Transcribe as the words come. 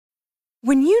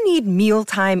When you need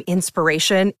mealtime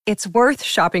inspiration, it's worth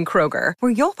shopping Kroger,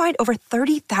 where you'll find over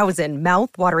 30,000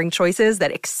 mouth-watering choices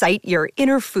that excite your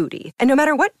inner foodie. And no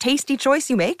matter what tasty choice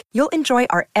you make, you'll enjoy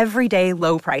our everyday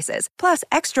low prices, plus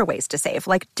extra ways to save,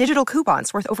 like digital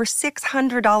coupons worth over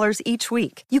 $600 each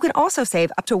week. You can also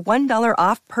save up to $1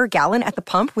 off per gallon at the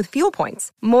pump with fuel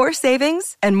points. More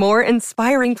savings and more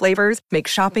inspiring flavors make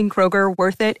shopping Kroger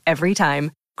worth it every time.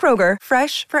 Kroger,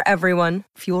 fresh for everyone.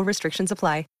 Fuel restrictions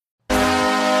apply.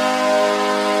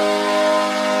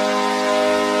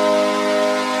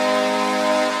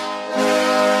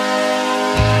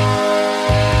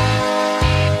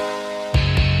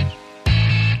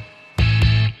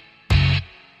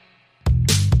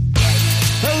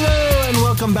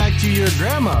 Welcome back to your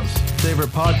grandma's favorite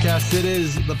podcast. It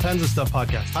is the Pens and Stuff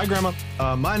podcast. Hi, Grandma.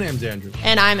 My name's Andrew.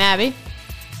 And I'm Abby.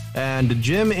 And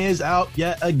Jim is out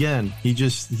yet again.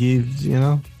 He's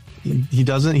not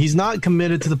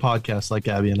committed to the podcast like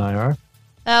Abby and I are.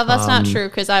 That's not true,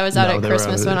 because I was out at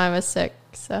Christmas when I was sick.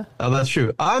 So. Oh, that's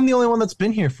true. I'm the only one that's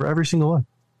been here for every single one.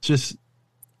 It's just,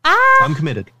 I'm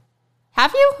committed.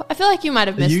 Have you? I feel like you might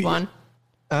have missed one.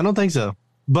 I don't think so.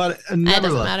 But it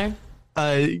doesn't matter.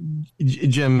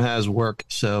 Jim has work,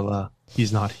 so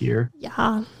he's not here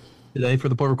today for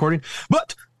the point recording.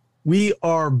 But we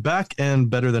are back and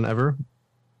better than ever.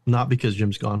 Not because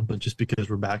Jim's gone, but just because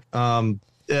we're back. Well,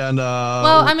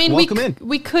 I mean,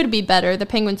 we could be better. The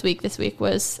Penguins week this week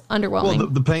was underwhelming.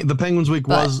 Well, the Penguins week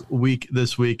was weak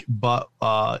this week, but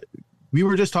we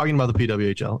were just talking about the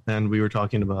PWHL, and we were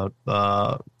talking about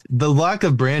the lack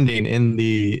of branding in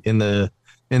the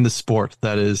sport.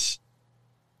 That is.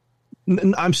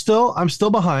 I'm still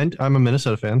behind. I'm a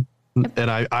Minnesota fan,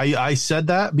 and I said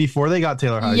that before they got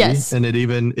Taylor Heide, yes. And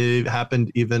it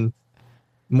happened even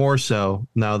more so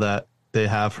now that they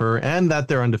have her and that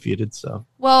they're undefeated. So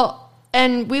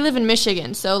and we live in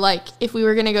Michigan, so like if we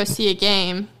were gonna go see a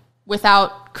game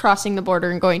without crossing the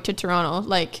border and going to Toronto,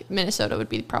 like Minnesota would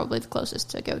be probably the closest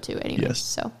to go to anyway. Yes.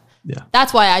 So yeah,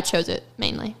 that's why I chose it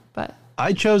mainly. But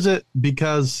I chose it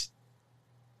because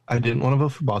I didn't want to vote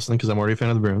for Boston because I'm already a fan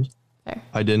of the Bruins. Fair.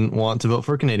 I didn't want to vote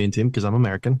for a Canadian team because I'm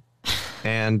American,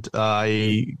 and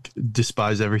I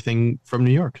despise everything from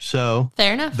New York. So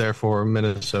fair enough. Therefore,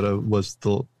 Minnesota was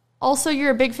the. Also,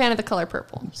 you're a big fan of the color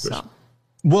purple. So.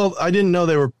 Well, I didn't know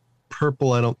they were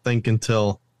purple. I don't think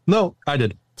until I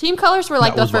did. Team colors were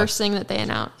like the first thing that they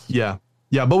announced. Yeah,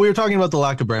 but we were talking about the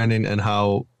lack of branding and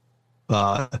how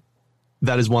that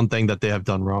is one thing that they have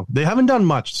done wrong. They haven't done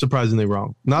much, surprisingly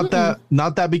wrong. Not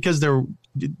that because they're.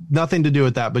 Nothing to do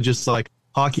with that, but just like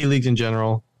hockey leagues in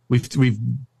general, we've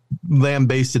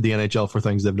lambasted the NHL for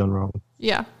things they've done wrong.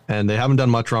 Yeah, and they haven't done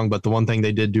much wrong, but the one thing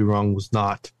they did do wrong was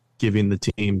not giving the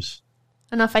teams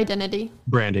enough identity,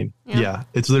 branding. Yeah,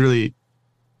 it's literally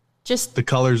just the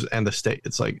colors and the state.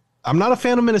 It's like I'm not a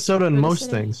fan of Minnesota in most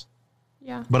things.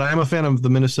 Yeah, but I am a fan of the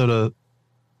Minnesota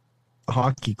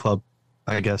Hockey Club,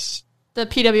 I guess. The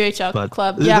PWHL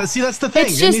club. Yeah, that's the thing.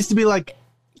 It needs to be like.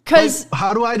 Because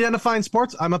how do I identify in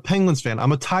sports? I'm a Penguins fan.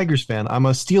 I'm a Tigers fan. I'm a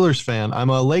Steelers fan.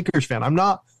 I'm a Lakers fan. I'm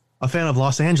not a fan of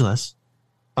Los Angeles.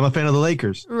 I'm a fan of the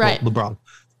Lakers. Right. Well, LeBron.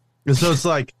 And so it's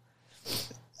like,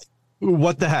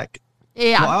 what the heck?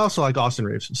 Yeah. Well, I also like Austin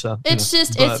Reeves. So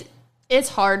it's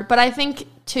hard. But I think,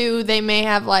 too, they may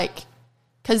have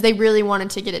because they really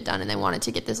wanted to get it done and they wanted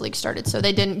to get this league started. So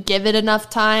they didn't give it enough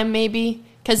time, maybe.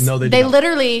 Because they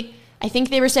literally, I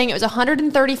think they were saying it was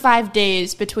 135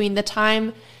 days between the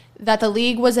time that the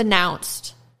league was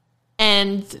announced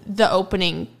and the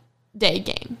opening day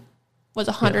game was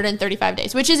 135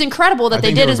 days, which is incredible that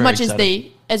they did as much as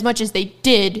they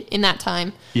did in that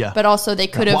time. Yeah. But also they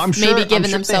could have maybe given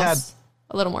themselves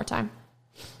a little more time.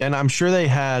 And I'm sure they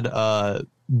had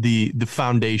the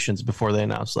foundations before they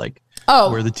announced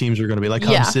where the teams were going to be, like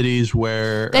home cities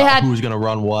where who was going to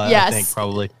run what. Yes. I think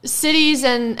probably cities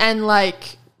and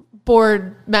like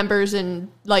board members and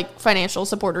like financial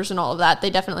supporters and all of that.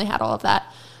 They definitely had all of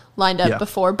that lined up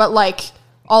before, but like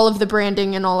all of the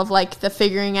branding and all of like the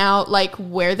figuring out like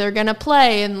where they're going to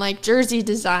play and like jersey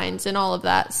designs and all of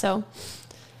that. So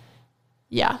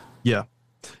yeah,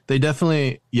 they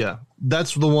definitely,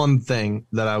 that's the one thing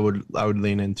that I would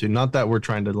lean into. Not that we're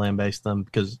trying to lambaste them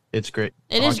because it's great.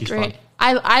 It is great.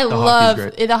 I love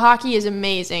it. The hockey is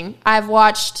amazing. I've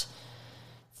watched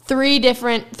 3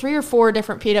 or 4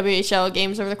 different PWHL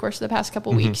games over the course of the past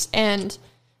couple weeks, and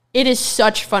it is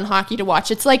such fun hockey to watch.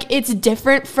 It's like, it's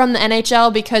different from the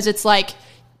NHL because it's like,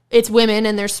 it's women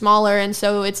and they're smaller, and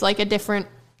so it's like a different,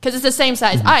 because it's the same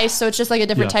size ice, so it's just like a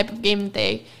different type of game that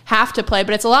they have to play,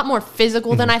 but it's a lot more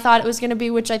physical than I thought it was going to be,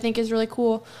 which I think is really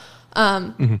cool.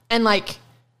 And like,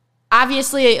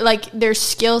 obviously, like, their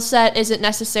skill set isn't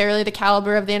necessarily the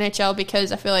caliber of the NHL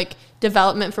because I feel like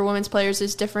development for women's players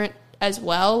is different as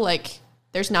well. Like,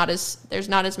 there's not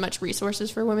as much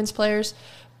resources for women's players.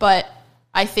 But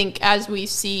I think as we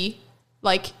see,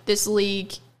 like, this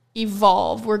league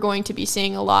evolve, we're going to be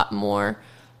seeing a lot more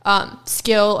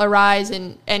skill arise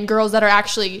and girls that are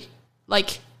actually,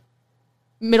 like,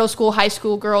 middle school, high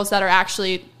school girls that are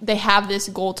actually, they have this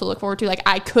goal to look forward to. Like,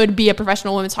 I could be a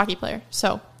professional women's hockey player.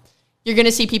 So you're going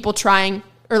to see people trying,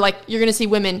 or like you're going to see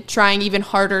women trying even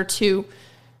harder to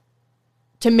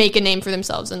make a name for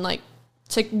themselves and like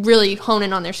to really hone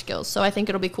in on their skills. So I think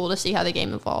it'll be cool to see how the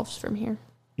game evolves from here.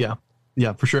 Yeah.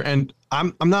 Yeah, for sure. And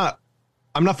I'm not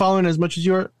following as much as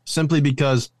you are, simply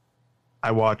because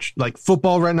I watch, like,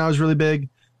 football right now is really big.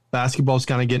 Basketball's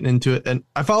kind of getting into it. And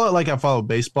I follow it like I follow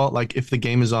baseball. Like, if the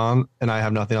game is on and I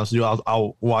have nothing else to do,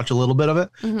 I'll watch a little bit of it.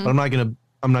 But I'm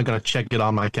not gonna check it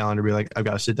on my calendar and be like, I've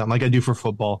got to sit down like I do for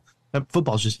football.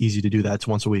 Football's just easy to do that. It's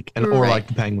once a week. And or like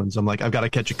the Penguins, I'm like, I've got to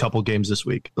catch a couple games this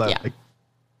week. Like,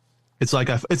 it's like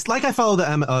I follow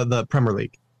the Premier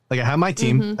League. Like, I have my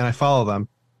team and I follow them.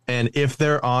 And if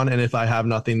they're on and if I have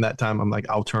nothing that time, I'm like,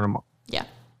 I'll turn them on. Yeah.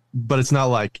 But it's not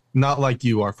like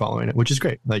you are following it, which is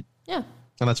great. Like, yeah.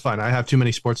 And that's fine. I have too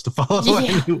many sports to follow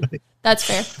anyway. That's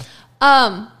fair.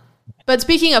 But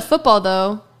speaking of football,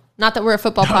 though, not that we're a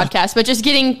football podcast, but just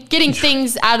getting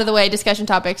things out of the way, discussion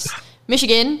topics.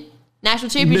 Michigan,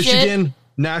 national championship. Michigan,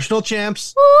 national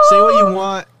champs. Woo! Say what you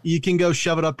want. You can go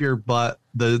shove it up your butt.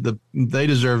 They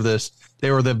deserve this. They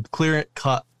were the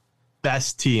clear-cut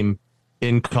best team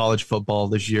in college football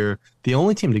this year. The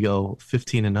only team to go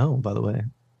 15-0, by the way.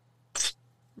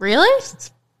 Really?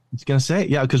 It's going to say,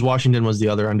 yeah, because Washington was the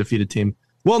other undefeated team.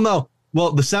 Well, no.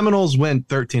 Well, the Seminoles went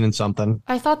 13 and something.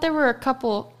 I thought there were a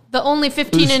couple. The only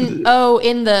 15-0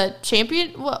 in the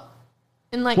champion? Well,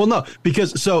 no,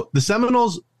 because so the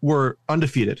Seminoles were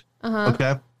undefeated.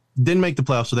 Okay. Didn't make the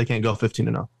playoffs, so they can't go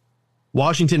 15-0.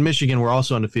 Washington, Michigan were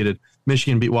also undefeated.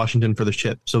 Michigan beat Washington for the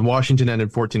chip. So Washington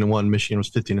ended 14-1. Michigan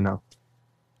was 15-0.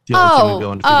 The only team to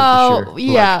go undefeated this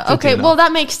year. Yeah. Okay. Well,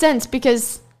 that makes sense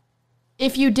because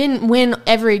if you didn't win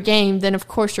every game, then of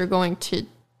course you're going to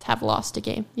have lost a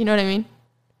game. You know what I mean?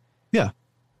 Yeah.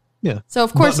 Yeah. So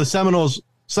of course but the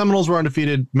Seminoles were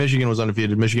undefeated. Michigan was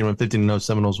undefeated. Michigan went 15-0.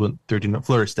 Seminoles went 13-0.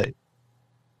 Florida State.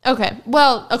 Okay.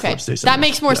 Well, okay. That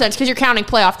makes more sense because you're counting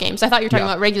playoff games. I thought you were talking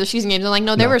about regular season games. I'm like,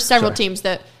 no, there were several teams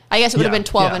that I guess it would have been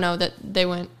 12-0 that they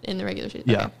went in the regular season.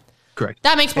 Yeah. Okay. Correct.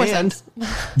 That makes more sense.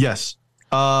 Yes.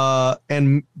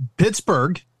 And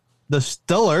Pittsburgh, the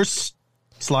Steelers,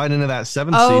 slide into that 7th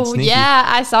seed. Oh, yeah,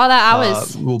 I saw that. I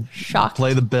was shocked.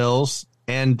 Play the Bills,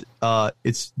 and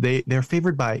they're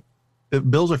favored by the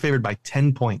Bills are favored by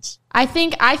 10 points. I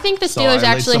think the Steelers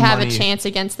actually have a chance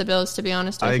against the Bills, to be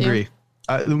honest with you. I agree.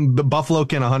 Buffalo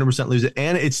can 100% lose it,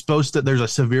 and it's supposed to. There's a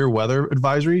severe weather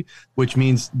advisory, which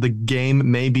means the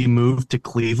game may be moved to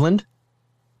Cleveland,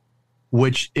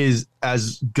 which is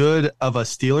as good of a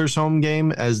Steelers home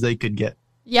game as they could get.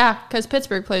 Yeah, because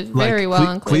Pittsburgh plays very well in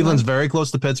Cleveland. Cleveland's very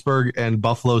close to Pittsburgh, and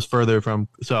Buffalo's further from.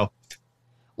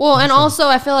 Well, and also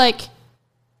I feel like,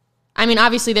 I mean,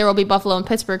 obviously there will be Buffalo and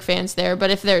Pittsburgh fans there, but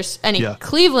if there's any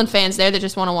Cleveland fans there that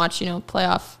just want to watch,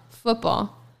 playoff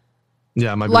football,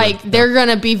 they're going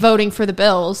to be voting for the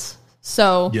Bills.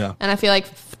 So, and I feel like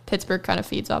Pittsburgh kind of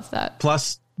feeds off that.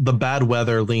 Plus, the bad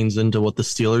weather leans into what the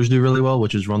Steelers do really well,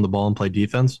 which is run the ball and play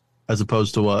defense, as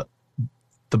opposed to what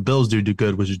the Bills do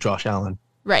good, which is Josh Allen.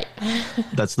 Right.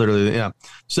 That's literally, yeah.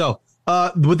 So,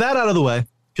 with that out of the way,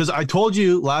 because I told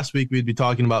you last week we'd be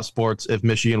talking about sports if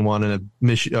Michigan won and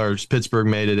if Pittsburgh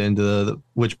made it into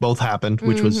which both happened,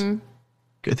 which was,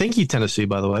 thank you, Tennessee,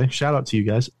 by the way. Shout out to you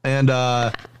guys. And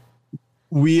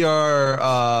we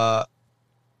are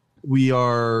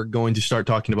going to start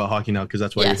talking about hockey now because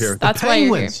that's why you're here. That's why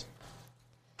you're here.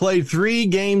 Played 3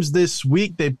 games this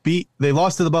week. They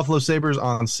lost to the Buffalo Sabres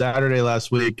on Saturday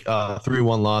last week,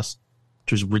 3-1 loss,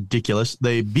 which was ridiculous.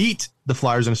 They beat the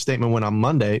Flyers in a statement win on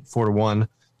Monday, 4-1,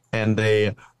 and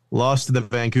they lost to the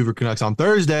Vancouver Canucks on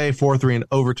Thursday, 4-3 in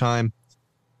overtime.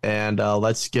 And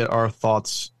let's get our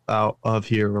thoughts out of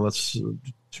here. Let's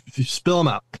spill them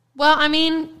out. Well, I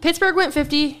mean, Pittsburgh went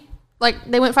 50.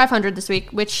 They went 500 this week,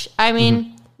 which, I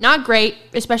mean, not great,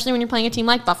 especially when you're playing a team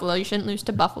like Buffalo. You shouldn't lose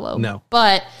to Buffalo. No.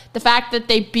 But the fact that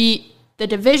they beat the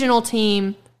divisional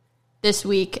team this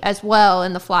week as well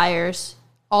in the Flyers,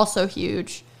 also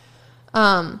huge.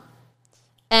 And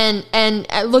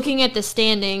looking at the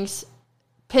standings,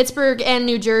 Pittsburgh and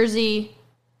New Jersey,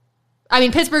 I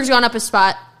mean, Pittsburgh's gone up a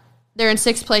spot. They're in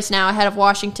 6th place now ahead of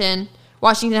Washington.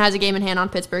 Washington has a game in hand on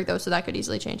Pittsburgh, though, so that could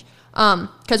easily change.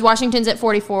 Because Washington's at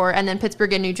 44, and then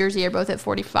Pittsburgh and New Jersey are both at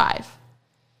 45.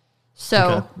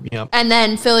 So, and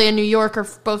then Philly and New York are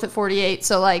both at 48.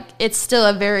 So, like, it's still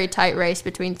a very tight race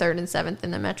between 3rd and 7th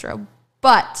in the Metro.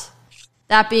 But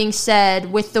that being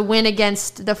said, with the win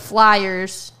against the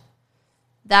Flyers,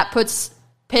 that puts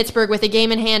Pittsburgh with a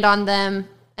game in hand on them,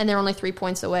 and they're only 3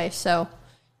 points away. So,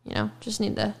 just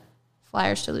need the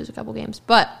Flyers to lose a couple games.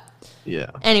 But,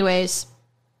 anyways,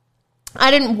 I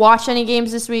didn't watch any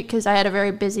games this week because I had a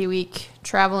very busy week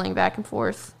traveling back and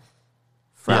forth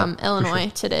from Illinois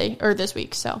today, or this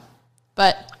week, so.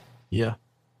 But,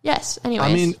 yes, anyways.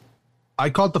 I mean,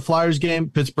 I caught the Flyers game.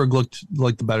 Pittsburgh looked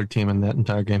like the better team in that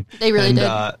entire game. They really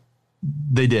did.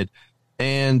 They did.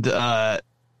 And,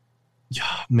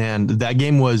 man, that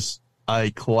game was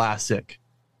a classic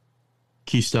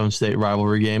Keystone State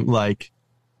rivalry game. Like,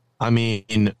 I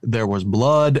mean, there was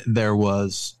blood. There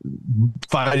was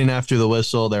fighting after the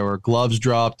whistle. There were gloves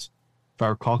dropped. If I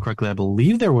recall correctly, I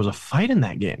believe there was a fight in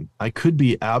that game. I could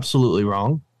be absolutely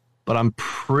wrong, but I'm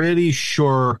pretty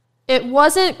sure it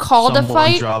wasn't called a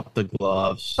fight. Dropped the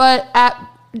gloves, but at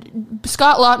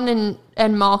Scott Lawton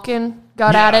and Malkin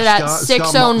got at it at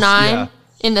 6:09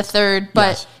 in the third,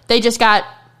 but they just got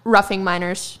roughing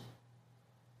minors.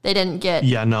 They didn't get.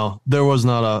 Yeah, no, there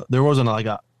wasn't like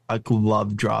a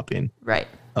glove dropping, right?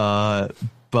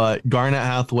 But Garnett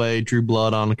Hathaway drew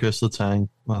blood on Chris Letang.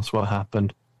 That's what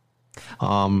happened.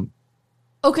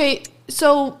 Okay,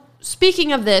 so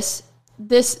speaking of this,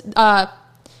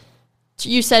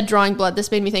 you said drawing blood. This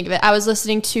made me think of it. I was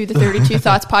listening to the 32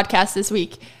 Thoughts podcast this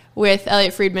week with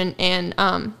Elliot Friedman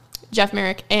and Jeff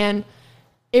Merrick, and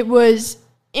it was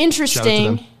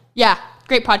interesting. Yeah,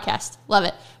 great podcast. Love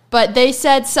it. But they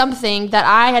said something that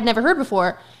I had never heard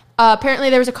before. Apparently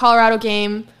there was a Colorado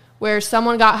game where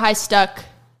someone got high stuck,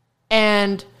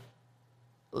 and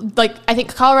I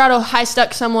think Colorado high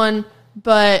stuck someone,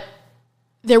 but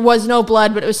there was no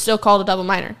blood, but it was still called a double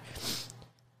minor.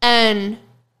 And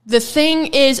the thing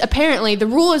is, apparently, the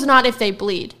rule is not if they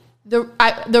bleed.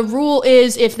 The rule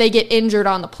is if they get injured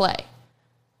on the play.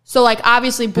 So,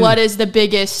 obviously, blood is the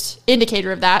biggest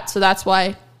indicator of that. So that's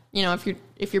why,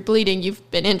 if you're bleeding,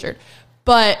 you've been injured.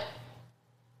 But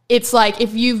it's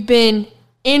if you've been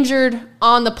injured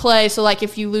on the play, so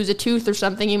if you lose a tooth or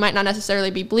something, you might not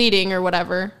necessarily be bleeding or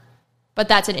whatever, but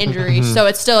that's an injury, so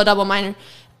it's still a double minor.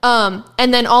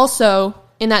 And then also,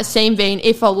 in that same vein,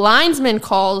 if a linesman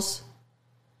calls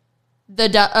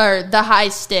the high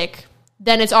stick,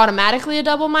 then it's automatically a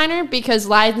double minor because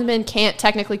linesmen can't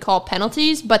technically call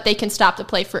penalties, but they can stop the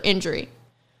play for injury.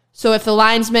 So if the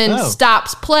linesman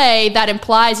stops play, that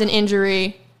implies an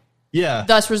injury. Yeah.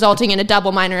 Thus resulting in a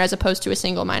double minor as opposed to a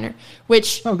single minor,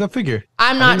 which go figure.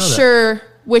 I'm not sure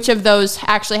which of those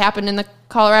actually happened in the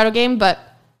Colorado game, but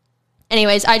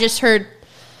anyways, I just heard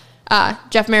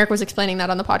Jeff Merrick was explaining that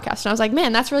on the podcast, and I was like,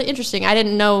 man, that's really interesting. I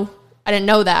didn't know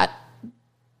that.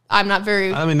 I'm not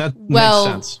very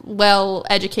well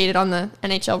educated on the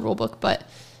NHL rulebook, but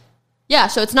yeah,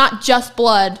 so it's not just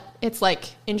blood, it's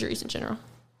injuries in general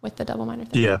with the double minor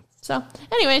thing. Yeah. So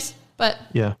anyways, but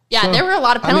yeah, so, there were a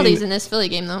lot of penalties in this Philly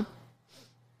game, though.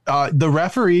 The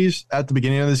referees at the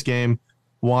beginning of this game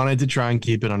wanted to try and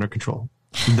keep it under control.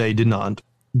 They did not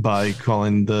by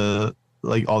calling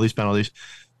all these penalties.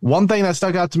 One thing that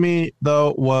stuck out to me,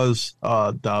 though, was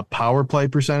the power play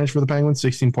percentage for the Penguins,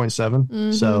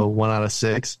 16.7. So 1 out of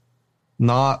 6.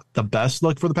 Not the best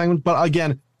look for the Penguins, but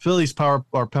again, Philly's power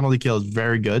or penalty kill is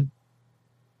very good.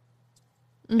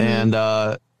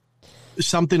 And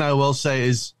something I will say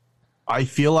is, I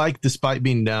feel like despite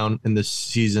being down in this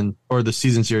season or the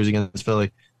season series against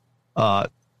Philly,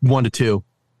 1-2,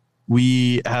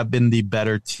 we have been the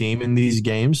better team in these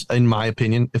games, in my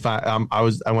opinion. If I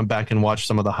went back and watched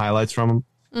some of the highlights from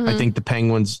them, I think the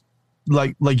Penguins,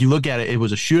 like you look at it, it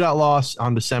was a shootout loss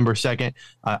on December 2nd,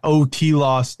 OT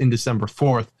loss in December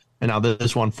 4th, and now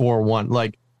this one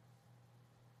 4-1.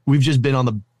 We've just been on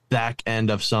the back end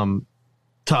of some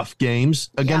tough games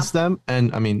against them.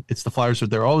 And I mean, it's the Flyers, so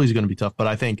they're always going to be tough. But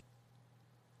I think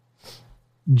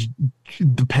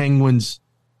the Penguins,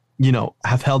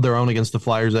 have held their own against the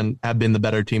Flyers and have been the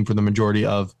better team for the majority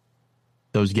of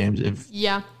those games.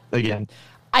 Again,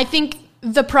 I think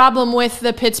the problem with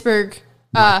the Pittsburgh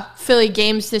Philly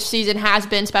games this season has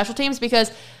been special teams,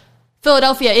 because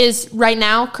Philadelphia is right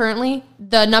now currently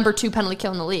the number 2 penalty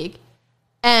kill in the league.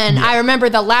 And I remember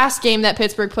the last game that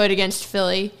Pittsburgh played against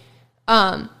Philly,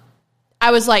 I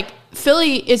was like,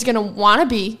 Philly is going to want to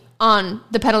be on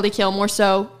the penalty kill more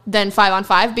so than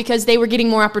 5-on-5 because they were getting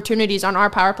more opportunities on our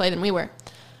power play than we were.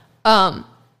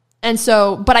 And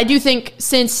so, but I do think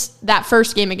since that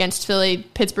first game against Philly,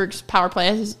 Pittsburgh's power play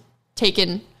has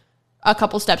taken a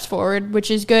couple steps forward,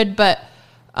 which is good. But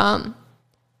I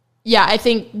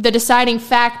think the deciding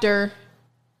factor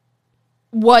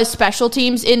was special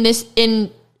teams in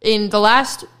the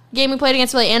last game we played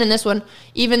against Philly and in this one,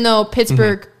 even though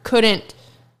Pittsburgh couldn't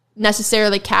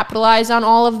necessarily capitalize on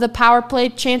all of the power play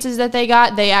chances that they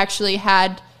got. They actually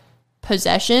had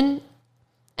possession.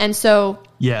 And so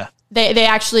they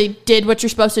actually did what you're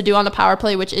supposed to do on the power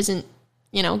play, which isn't,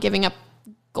 giving up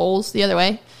goals the other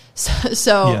way.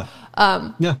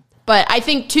 But I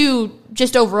think too,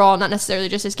 just overall, not necessarily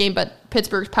just this game, but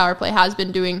Pittsburgh's power play has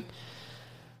been doing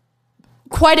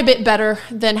quite a bit better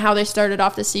than how they started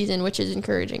off the season, which is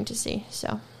encouraging to see.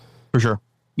 So for sure.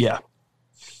 Yeah.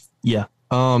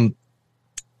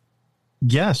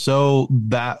 So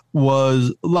that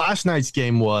was last night's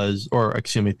game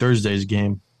Thursday's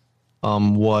game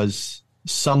was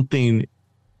something,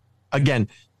 again,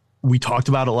 we talked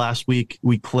about it last week.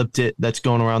 We clipped it. That's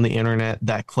going around the internet,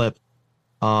 that clip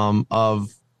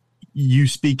of you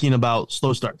speaking about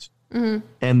slow starts. Mm-hmm.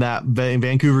 And that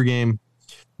Vancouver game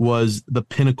was the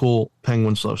pinnacle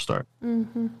Penguin slow start.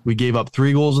 Mm-hmm. We gave up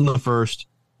 3 goals in the first.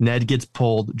 Ned gets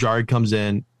pulled. Jarred comes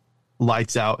in,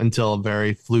 lights out until a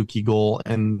very fluky goal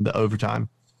in the overtime.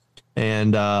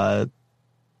 And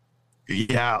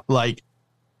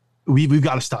we've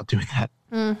got to stop doing that.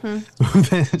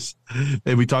 Mm-hmm.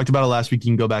 And we talked about it last week.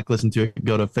 You can go back, listen to it,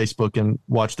 go to Facebook and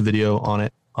watch the video on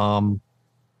it.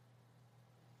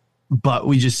 But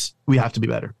we have to be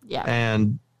better. Yeah.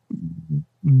 And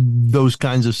those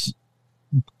kinds of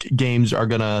games are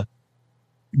going to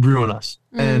ruin us.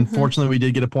 Mm-hmm. And fortunately, we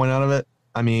did get a point out of it.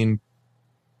 I mean,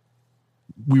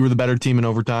 we were the better team in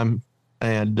overtime,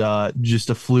 and just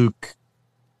a fluke,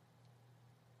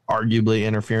 arguably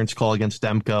interference call against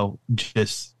Demko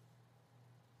just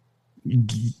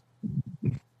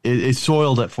it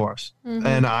soiled it for us. Mm-hmm.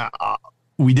 And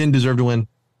we didn't deserve to win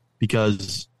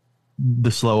because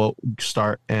the slow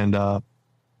start. And I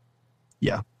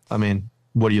mean,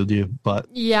 what do you do? But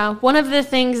one of the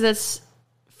things that's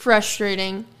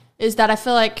frustrating is that I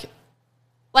feel like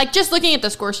just looking at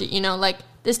the score sheet,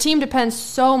 this team depends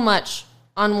so much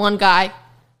on one guy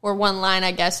or one line,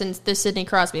 I guess, in the Sidney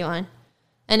Crosby line.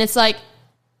 And it's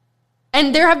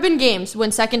and there have been games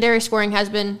when secondary scoring has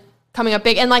been coming up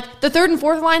big. And the third and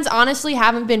fourth lines honestly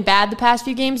haven't been bad the past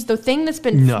few games. The thing that's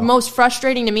been most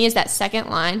frustrating to me is that second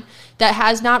line that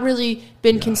has not really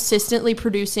been consistently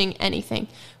producing anything,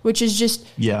 which is just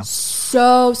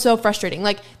so frustrating.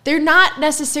 They're not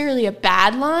necessarily a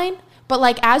bad line,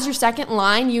 but as your second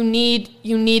line, you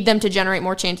need them to generate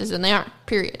more chances than they are,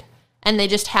 period. And they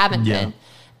just haven't been.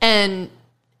 And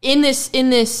in this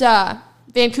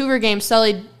Vancouver game,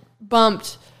 Sully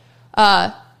bumped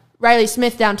Riley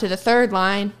Smith down to the third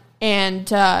line and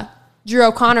Drew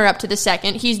O'Connor up to the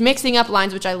second. He's mixing up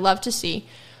lines, which I love to see,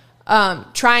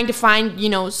 trying to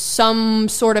find, some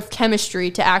sort of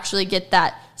chemistry to actually get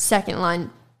that second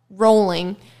line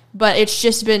rolling. But it's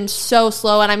just been so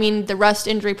slow. And I mean, the Rust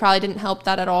injury probably didn't help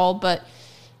that at all, but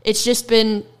it's just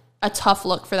been a tough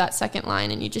look for that second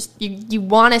line. And you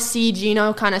want to see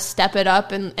Gino kind of step it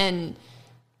up and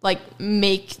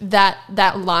make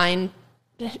that line,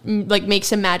 make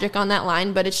some magic on that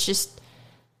line, but it's just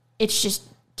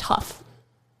tough.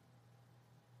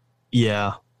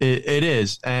 Yeah, it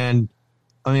is. And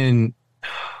I mean,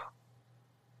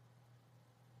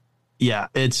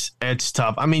 it's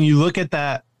tough. I mean, you look at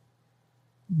that,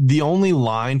 the only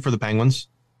line for the Penguins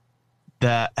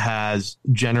that has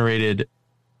generated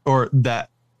or that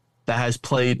has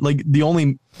played, the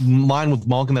only line with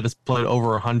Malkin that has played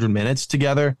over 100 minutes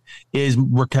together is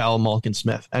Raquel, Malkin,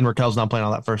 Smith. And Raquel's not playing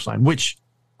on that first line, which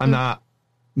I'm not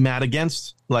mad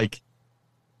against.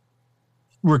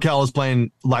 Raquel is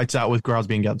playing lights out with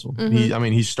Crosby and Guentzel. Mm-hmm.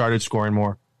 He started scoring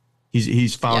more.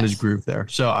 He's found his groove there.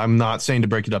 So I'm not saying to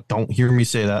break it up. Don't hear me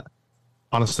say that.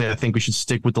 Honestly, I think we should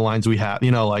stick with the lines we have,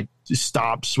 just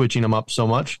stop switching them up so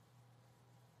much.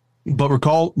 But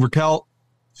Raquel,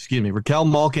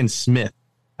 Malkin, Smith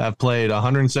have played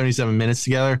 177 minutes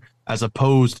together, as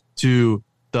opposed to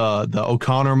the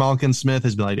O'Connor, Malkin, Smith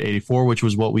has been 84, which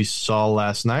was what we saw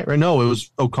last night. Right? No, it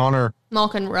was O'Connor,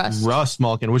 Malkin, Rust,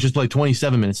 Malkin, which has played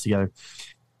 27 minutes together.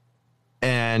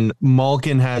 And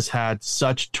Malkin has had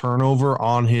such turnover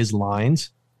on his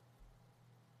lines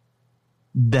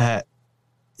that,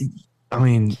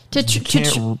 you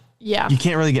can't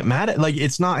really get mad at.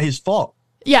 It's not his fault.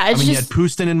 Yeah, you had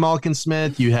Pustin and Malkin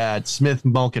Smith. You had Smith,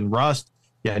 Malkin, Rust.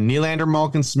 You had Nylander,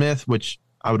 Malkin, Smith, which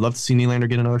I would love to see Nylander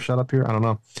get another shot up here. I don't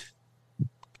know.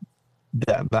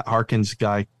 That Harkins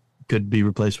guy could be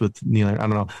replaced with Nylander. I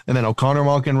don't know. And then O'Connor,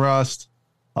 Malkin, Rust,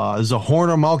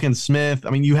 Zahorna, Malkin, Smith. I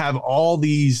mean, you have all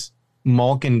these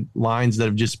Malkin lines that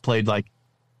have just played like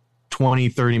 20,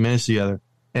 30 minutes together.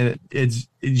 And it's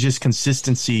just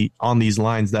consistency on these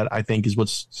lines that I think is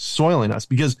what's soiling us,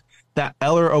 because that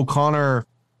Eller, O'Connor,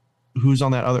 who's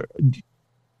on that other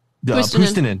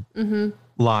Puistinen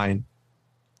line.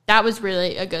 That was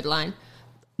really a good line.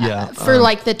 Yeah. For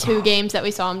like the 2 games that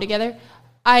we saw them together.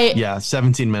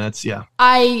 17 minutes. Yeah.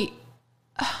 The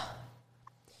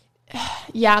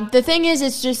thing is,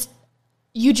 it's just,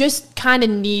 you just kind of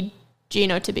need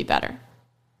Gino to be better.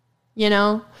 You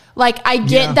know? Like, I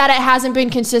get that it hasn't been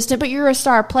consistent, but you're a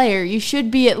star player. You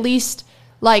should be at least,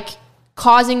 like,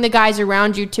 causing the guys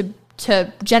around you to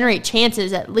generate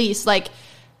chances at least. Like,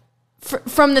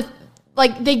 from the,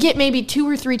 like, they get maybe 2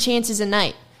 or 3 chances a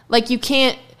night. Like, you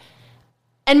can't,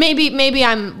 and maybe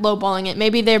I'm lowballing it.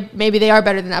 Maybe they are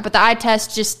better than that. But the eye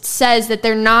test just says that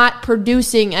they're not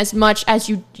producing as much as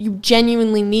you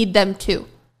genuinely need them to.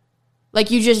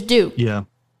 Like, you just do. Yeah.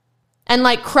 And,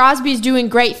 like, Crosby's doing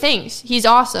great things. He's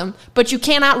awesome. But you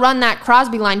cannot run that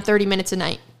Crosby line 30 minutes a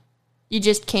night. You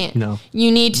just can't. No.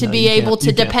 You need to be able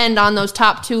to depend on those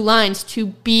top 2 lines to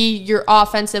be your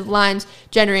offensive lines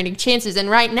generating chances. And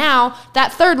right now,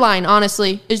 that third line,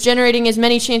 honestly, is generating as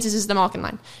many chances as the Malkin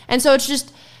line. And so it's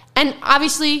just, and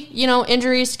obviously, you know,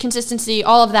 injuries, consistency,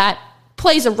 all of that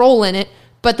plays a role in it.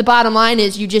 But the bottom line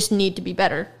is you just need to be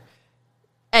better.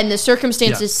 And the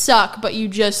circumstances suck, but you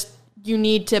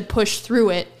need to push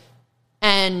through it.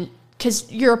 And because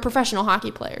you're a professional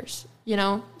hockey players, you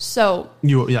know? So.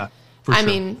 I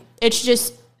mean, it's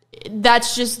just,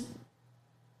 that's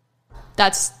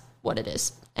what it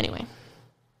is. Anyway.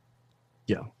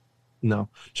 Yeah. No.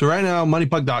 So right now,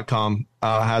 moneypuck.com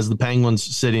has the Penguins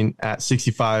sitting at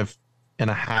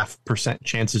 65.5%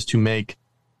 chances to make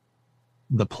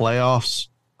the playoffs.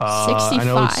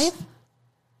 65?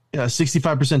 Yeah,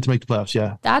 65% to make the playoffs.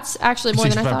 Yeah. That's actually more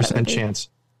than I thought it would be. 65% chance.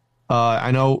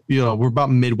 I know, we're about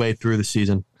midway through the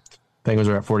season. Penguins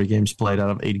are at 40 games played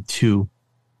out of 82.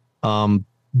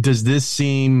 Does this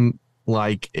seem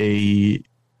like a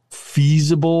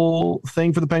feasible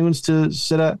thing for the Penguins to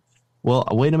sit at? Well,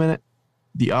 wait a minute.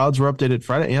 The odds were updated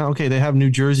Friday. Yeah, okay. They have New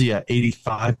Jersey at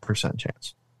 85%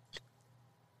 chance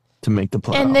to make the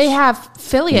playoffs. And they have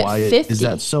Philly at 50. Is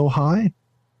that so high?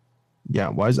 Yeah,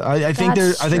 why is I think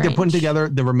they're putting together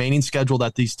the remaining schedule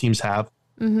that these teams have,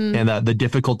 and the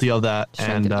difficulty of that,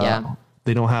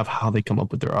 they don't have how they come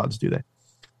up with their odds, do they?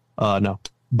 No.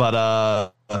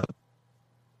 But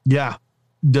yeah,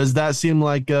 does that seem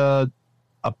like a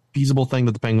feasible thing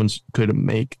that the Penguins could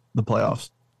make the playoffs?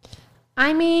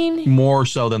 I mean, more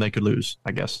so than they could lose,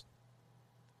 I guess,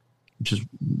 which is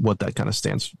what that kind of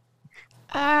stands.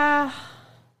 I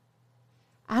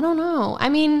don't know. I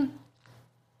mean,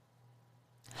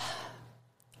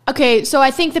 okay, so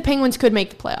I think the Penguins could make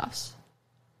the playoffs.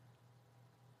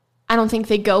 I don't think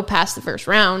they go past the first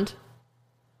round.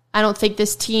 I don't think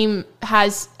this team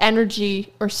has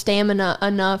energy or stamina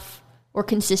enough or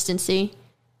consistency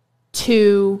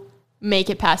to make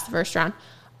it past the first round.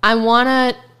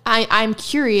 I'm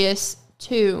curious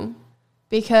too,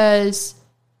 because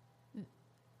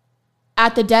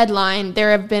at the deadline,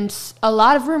 there have been a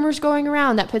lot of rumors going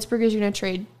around that Pittsburgh is going to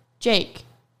trade Jake.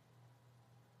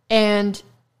 And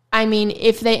I mean,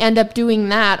 if they end up doing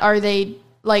that, are they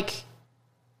like,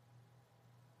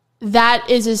 that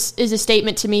is a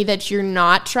statement to me that you're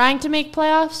not trying to make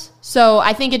playoffs. So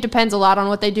I think it depends a lot on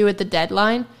what they do at the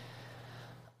deadline.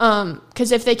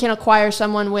 Because if they can acquire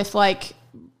someone with like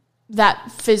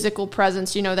that physical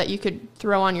presence, that you could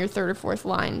throw on your third or fourth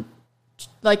line,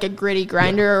 like a gritty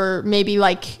grinder, or maybe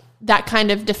like that kind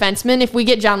of defenseman. If we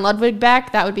get John Ludwig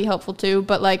back, that would be helpful too.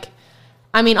 But like,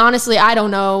 I mean, honestly, I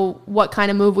don't know what kind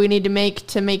of move we need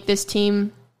to make this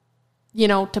team,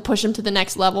 to push them to the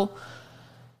next level.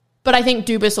 But I think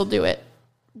Dubas will do it.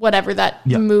 Whatever that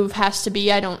move has to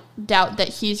be, I don't doubt that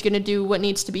he's going to do what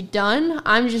needs to be done.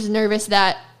 I'm just nervous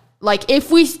that, like, if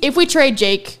we trade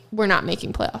Jake, we're not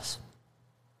making playoffs.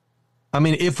 I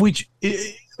mean, you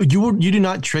do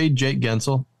not trade Jake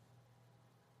Guentzel,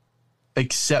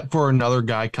 except for another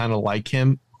guy kind of like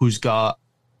him who's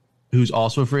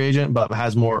also a free agent but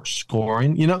has more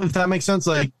scoring. If that makes sense,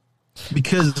 like,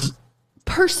 because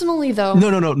personally though,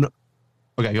 no.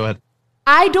 Okay, go ahead.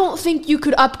 I don't think you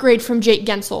could upgrade from Jake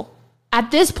Guentzel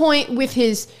at this point with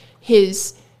the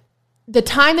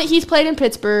time that he's played in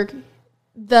Pittsburgh,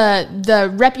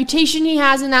 the reputation he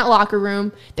has in that locker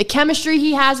room, the chemistry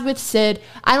he has with Sid.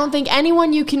 I don't think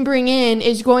anyone you can bring in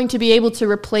is going to be able to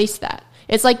replace that.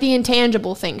 It's like the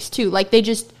intangible things too. Like, they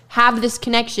just have this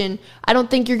connection, I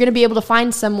don't think you're going to be able to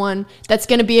find someone that's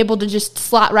going to be able to just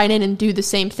slot right in and do the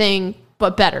same thing,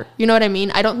 but better. You know what I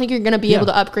mean? I don't think you're going to be able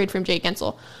to upgrade from Jake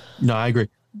Guentzel. No, I agree.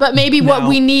 But maybe what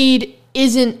we need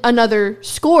isn't another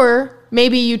scorer.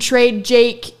 Maybe you trade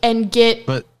Jake and get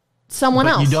someone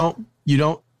else. You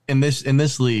don't in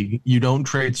this league, you don't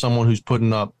trade someone who's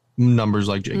putting up numbers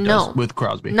like Jake does with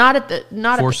Crosby.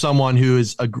 For someone who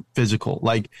is a physical.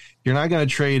 Like, you're not going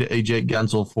to trade a Jake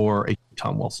Guentzel for a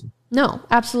Tom Wilson. No,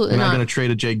 absolutely not. You're not going to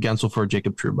trade a Jake Guentzel for a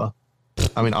Jacob Trouba.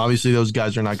 I mean, obviously those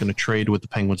guys are not going to trade with the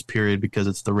Penguins, period, because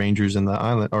it's the Rangers and the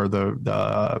Island or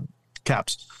the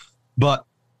Caps. But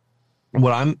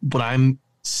what I'm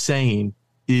saying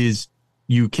is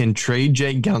you can trade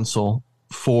Jake Guentzel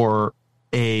for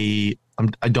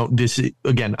I'm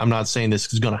not saying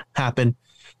this is going to happen,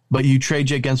 but you trade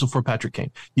Jake Guentzel for Patrick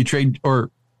Kane.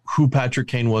 Who Patrick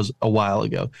Kane was a while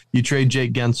ago. You trade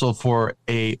Jake Guentzel for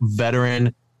a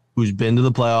veteran who's been to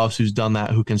the playoffs, who's done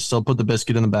that, who can still put the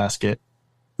biscuit in the basket,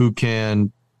 who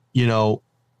can,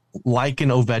 like an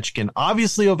Ovechkin.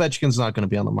 Obviously, Ovechkin's not going to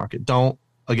be on the market. But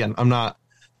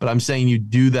I'm saying you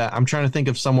do that. I'm trying to think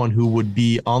of someone who would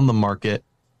be on the market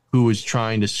who is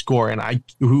trying to score, and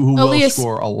who will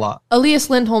score a lot. Elias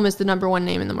Lindholm is the number one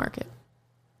name in the market.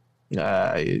 You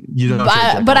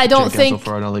don't. But I don't think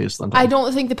for an Elias Lindholm. I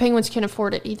don't think the Penguins can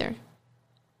afford it either.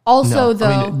 Also,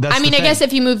 I guess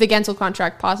if you move the Guentzel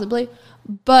contract, possibly,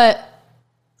 but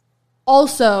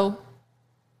also,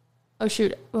 oh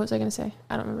shoot, what was I going to say?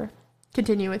 I don't remember.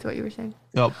 Continue with what you were saying.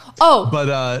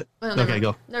 Okay,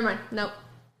 go. Never mind. Nope.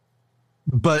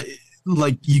 But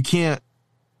like you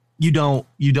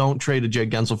don't trade a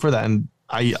Jake Guentzel for that, and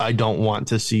I don't want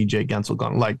to see Jake Guentzel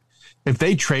gone. Like, if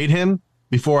they trade him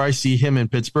before I see him in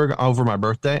Pittsburgh over my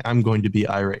birthday, I'm going to be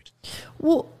irate.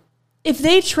 Well, if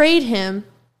they trade him,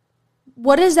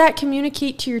 what does that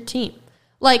communicate to your team?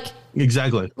 Like,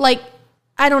 exactly. Like,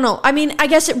 I don't know. I mean, I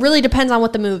guess it really depends on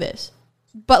what the move is.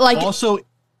 But like, also, it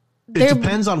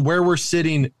depends on where we're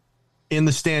sitting in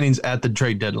the standings at the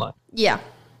trade deadline. Yeah.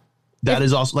 That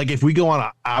is also, like, if we go on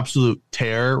an absolute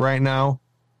tear right now,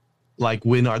 like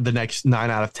win the next 9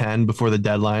 out of 10 before the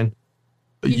deadline,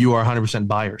 you are 100%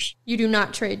 buyers. You do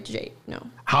not trade Jake, no.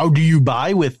 How do you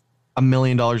buy with $1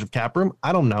 million of cap room?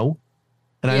 I don't know.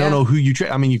 And I don't know who you trade.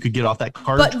 I mean, you could get off that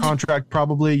contract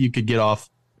probably. You could get off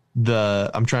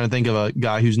I'm trying to think of a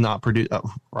guy who's not produced,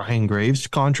 Ryan Graves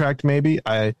contract maybe.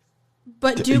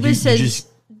 But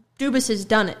Dubas has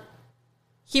done it.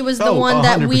 He was the one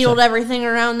that 100%. Wheeled everything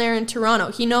around there in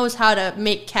Toronto. He knows how to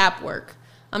make cap work.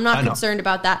 I'm not concerned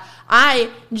about that.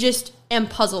 I just am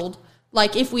puzzled.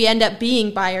 Like, if we end up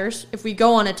being buyers, if we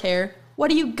go on a tear, what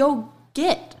do you go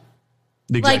get?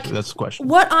 Exactly, that's the question.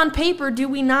 What on paper do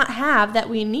we not have that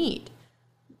we need?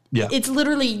 Yeah. It's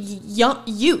literally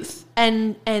youth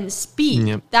and speed.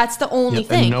 Yep. That's the only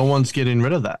thing. And no one's getting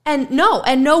rid of that. And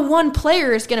no one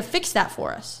player is going to fix that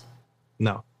for us.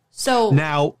 No. So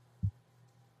now,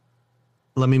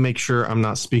 let me make sure I'm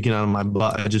not speaking out of my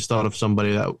butt. I just thought of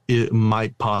somebody that it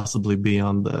might possibly be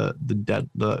on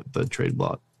the trade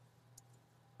block.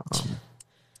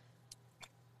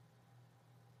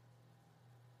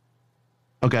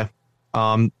 Okay.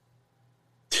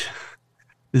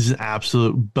 This is an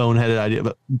absolute boneheaded idea,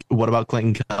 but what about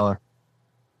Clayton Keller?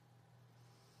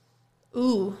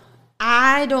 Ooh,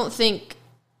 I don't think...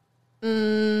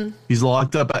 He's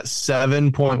locked up at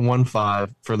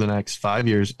 7.15 for the next 5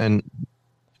 years, and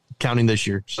counting this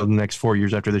year, so the next 4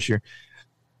 years after this year.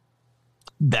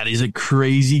 That is a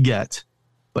crazy get,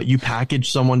 but you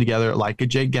package someone together like a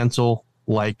Jake Guentzel,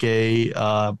 like a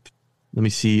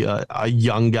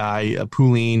young guy, a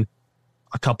Poulin,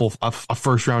 a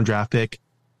first round draft pick,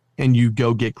 and you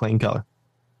go get Clayton Keller.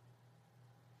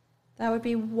 That would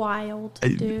be wild,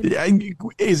 dude.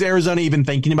 Is Arizona even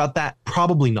thinking about that?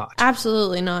 Probably not.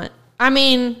 Absolutely not. I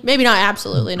mean, maybe not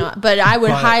absolutely not, but I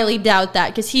would highly doubt that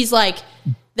because he's like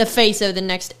the face of the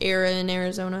next era in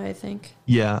Arizona, I think.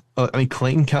 Yeah. I mean,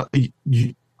 Clayton Keller,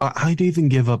 I'd even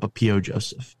give up a P.O.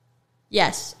 Joseph.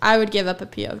 Yes, I would give up a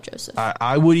P.O. Joseph.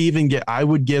 I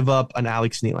would give up an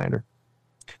Alex Nylander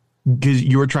because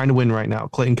you are trying to win right now.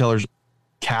 Clayton Keller's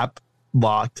cap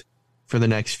locked for the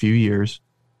next few years.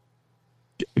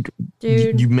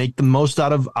 Dude, you make the most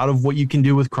out of what you can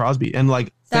do with Crosby, and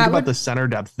like think about the center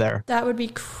depth there. That would be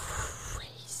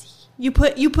crazy. You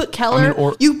put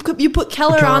Keller, you put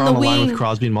Keller on the wing line with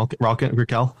Crosby and Rocket and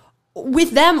Raquel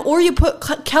with them, or you put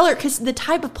Keller because the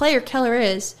type of player Keller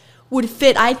is would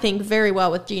fit, I think, very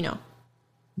well with Gino.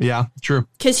 Yeah, true.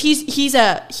 Because he's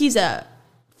a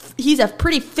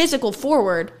pretty physical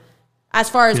forward as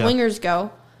far as wingers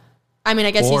go. I mean,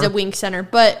 I guess he's a wing center,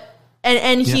 but.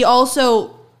 And he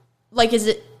also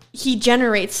he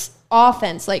generates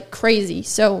offense like crazy.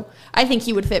 So I think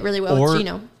he would fit really well with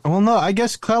Gino. Well, no, I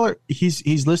guess Keller,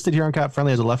 he's listed here on Cap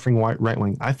Friendly as a left wing, right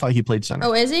wing. I thought he played center.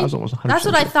 Oh, is he? I was almost 100% That's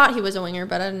what I thought he was a winger,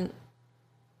 but I didn't.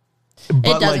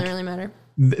 It doesn't really matter.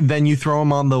 Then you throw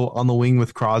him on the wing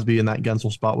with Crosby in that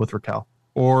Guentzel spot with Raquel.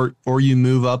 Or you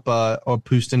move up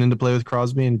Pustin into play with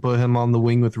Crosby and put him on the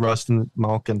wing with Rust and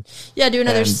Malkin. Yeah, do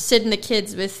another Sid and the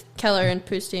Kids with Keller and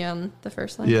Pustin on the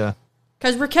first line. Yeah.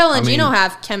 Because Raquel and Gino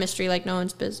have chemistry like no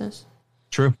one's business.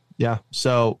 True. Yeah.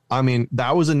 So, I mean,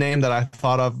 that was a name that I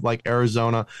thought of, like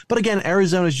Arizona. But again,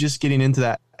 Arizona's just getting into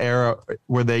that era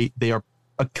where they are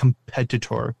a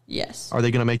competitor. Yes. Are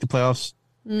they going to make the playoffs?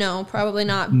 No, probably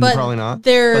not. But probably not.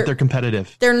 But they're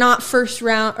competitive. They're not first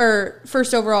round or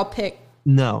first overall pick.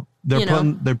 No,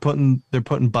 they're putting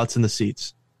butts in the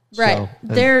seats. Right. So,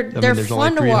 they're there's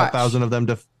fun only to watch. 3,000 of them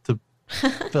to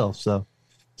fill, so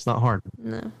it's not hard.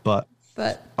 No. But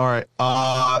all right.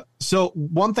 So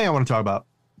one thing I want to talk about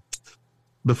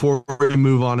before we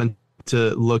move on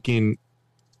into looking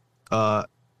at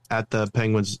the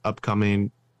Penguins' upcoming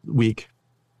week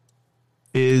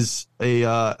is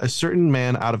a certain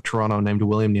man out of Toronto named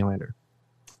William Nylander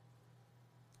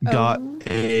got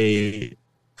a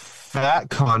fat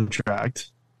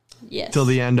contract till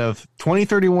the end of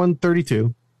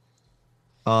 2031-32.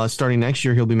 Starting next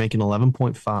year, he'll be making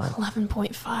 11.5.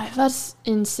 11.5. That's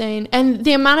insane. And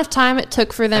the amount of time it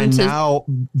took for them to... now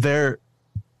they're...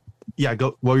 Yeah,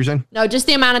 go. What were you saying? No, just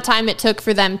the amount of time it took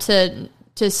for them to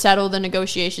settle the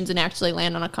negotiations and actually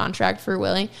land on a contract for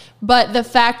Willie. But the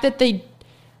fact that they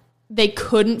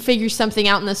couldn't figure something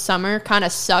out in the summer kind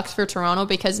of sucks for Toronto,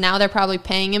 because now they're probably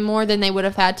paying him more than they would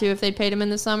have had to if they'd paid him in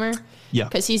the summer. Yeah.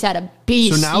 Because he's had a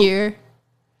beast year.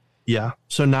 Yeah.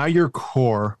 So now your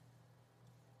core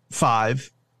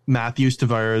 5, Matthews,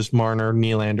 Tavares, Marner,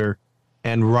 Nylander,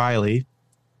 and Riley,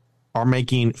 are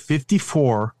making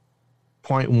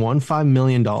 $54.15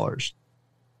 million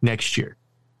next year.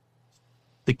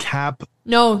 The cap...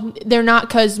 No, they're not,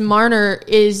 because Marner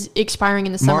is expiring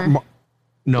in the summer.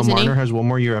 Marner has one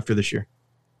more year after this year.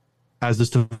 As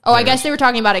this. Oh, I guess they were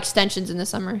talking about extensions in the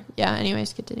summer. Yeah.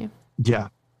 Anyways, continue. Yeah.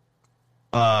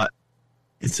 So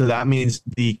that means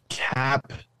the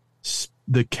cap.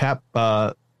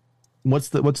 What's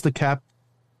the cap?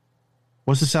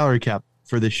 What's the salary cap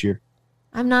for this year?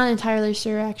 I'm not entirely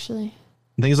sure, actually.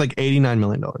 I think it's like $89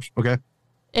 million. Okay.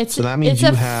 So that means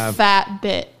you have fat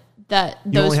bit that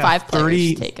those 5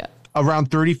 players take up. Around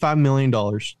 $35 million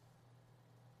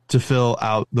to fill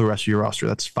out the rest of your roster.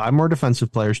 That's 5 more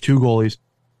defensive players, 2 goalies,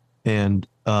 and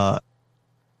 8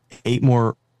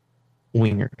 more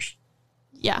wingers.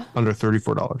 Yeah. Under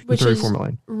 $34. Which $34 is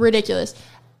million. Ridiculous.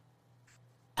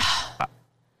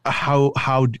 How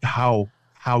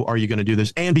are you going to do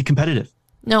this and be competitive?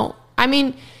 No. I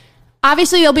mean,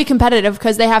 obviously they'll be competitive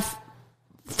because they have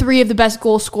 3 of the best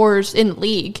goal scorers in the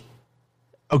league.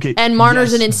 Okay. And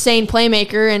Marner's an insane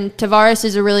playmaker, and Tavares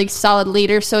is a really solid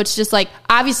leader. So it's just like,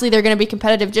 obviously they're going to be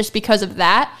competitive just because of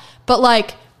that. But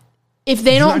like, if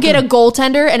they don't get a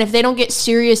goaltender and if they don't get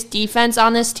serious defense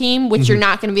on this team, which you're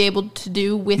not going to be able to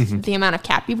do with the amount of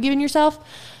cap you've given yourself,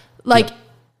 like,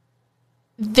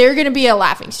 they're going to be a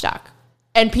laughingstock.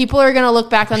 And people are going to look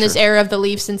back on this era of the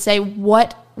Leafs and say,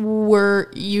 what were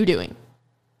you doing?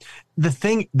 The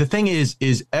thing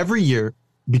is every year,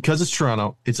 because it's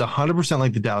Toronto, it's 100%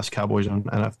 like the Dallas Cowboys on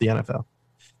the NFL.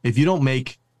 If you don't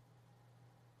make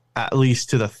at least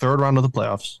to the 3rd round of the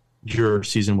playoffs, your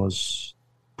season was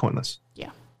pointless. Yeah.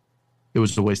 It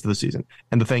was a waste of the season.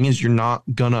 And the thing is, you're not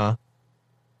gonna,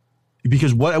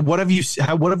 because what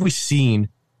have we seen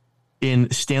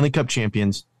in Stanley Cup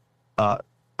champions? A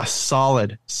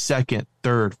solid 2nd,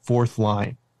 3rd, 4th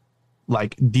line,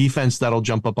 like defense that'll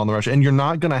jump up on the rush. And you're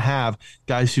not gonna have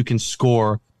guys who can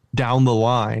score down the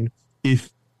line if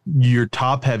you're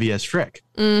top heavy as frick.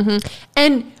 And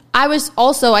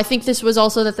I think this was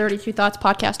also the 32 Thoughts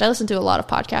podcast. I listened to a lot of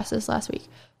podcasts this last week,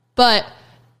 but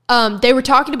they were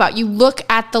talking about, you look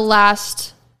at the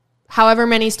last however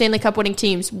many Stanley Cup winning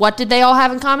teams, what did they all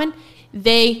have in common?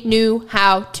 They knew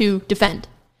how to defend.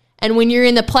 And when you're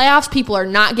in the playoffs, people are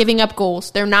not giving up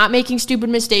goals. They're not making stupid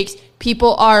mistakes.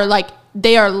 People are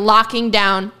they are locking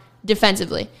down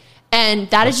defensively. And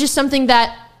that is just something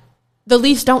that the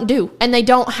Leafs don't do. And they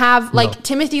don't have,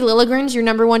 Timothy Liljegren's your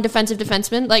number 1 defensive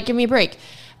defenseman. Like, give me a break.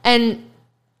 And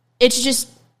it's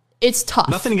tough.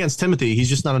 Nothing against Timothy. He's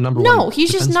just not a number 1. No,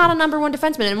 he's just not a number 1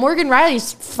 defenseman. And Morgan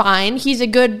Riley's fine. He's a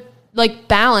good,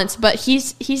 balance. But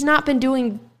he's not been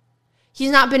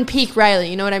peak Riley.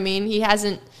 You know what I mean? He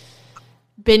hasn't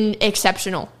been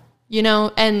exceptional,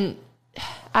 and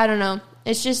I don't know.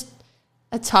 It's just,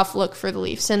 a tough look for the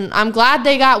Leafs. And I'm glad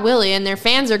they got Willie, and their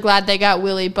fans are glad they got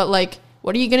Willie, but, like,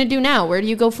 what are you going to do now? Where do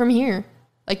you go from here?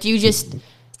 Like, do you just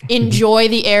enjoy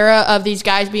the era of these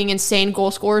guys being insane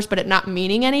goal scorers but it not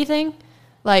meaning anything?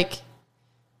 Like,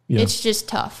 it's just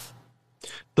tough.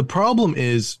 The problem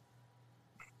is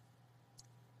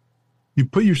you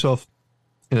put yourself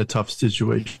in a tough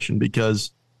situation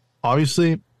because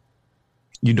obviously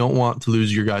you don't want to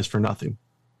lose your guys for nothing,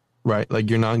 right? Like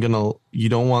you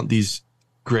don't want these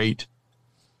great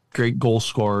goal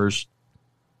scorers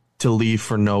to leave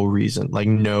for no reason. Like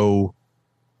you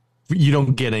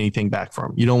don't get anything back from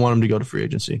them. You don't want them to go to free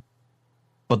agency.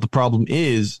 But the problem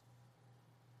is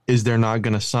they're not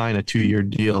going to sign a 2-year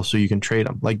deal so you can trade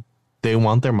them. Like they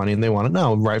want their money and they want it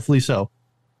now, rightfully so.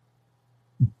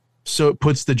 So it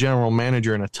puts the general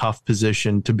manager in a tough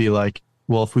position to be like,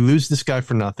 well, if we lose this guy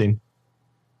for nothing,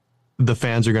 the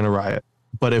fans are going to riot.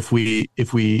 But if we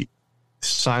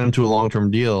sign him to a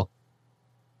long-term deal,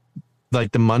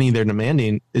 like the money they're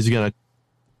demanding is going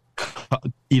to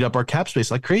eat up our cap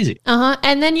space like crazy.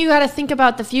 And then you got to think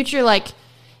about the future. Like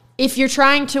if you're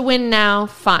trying to win now,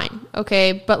 fine.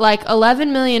 Okay. But like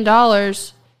 $11 million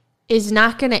is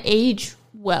not going to age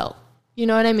well. You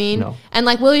know what I mean? No. And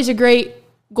like Willie's a great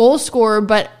goal scorer,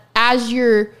 but as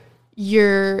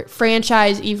your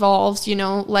franchise evolves, you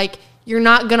know, like you're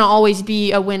not going to always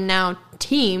be a win now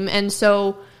team. And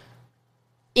so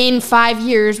in 5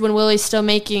 years when Willie's still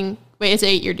making, it's an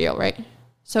 8-year deal, right?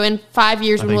 So in 5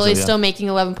 years when Willie's still making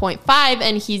 11.5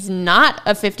 and he's not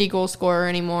a 50 goal scorer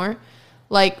anymore,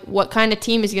 like what kind of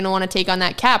team is going to want to take on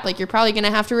that cap? Like you're probably going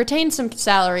to have to retain some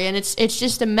salary, and it's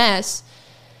just a mess.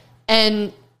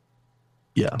 And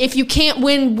if you can't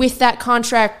win with that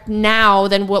contract now,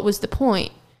 then what was the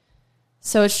point?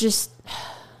 So it's just,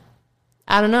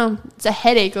 I don't know. It's a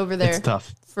headache over there. It's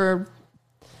tough.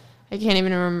 I can't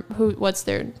even remember what's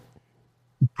their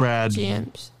Brad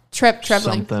GMs.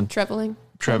 Trebling.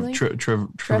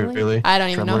 I don't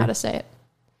even know how to say it.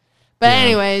 But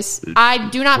anyways, I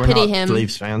do not pity him.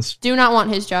 Leafs fans. Do not want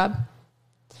his job.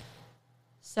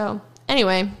 So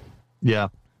anyway. Yeah.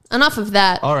 Enough of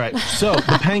that. All right. So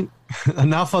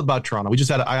enough about Toronto. I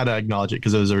got to acknowledge it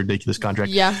because it was a ridiculous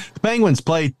contract. Yeah. The Penguins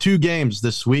play 2 games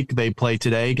this week. They play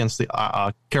today against the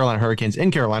Carolina Hurricanes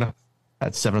in Carolina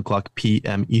at 7:00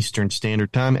 p.m. Eastern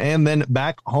Standard Time, and then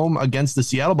back home against the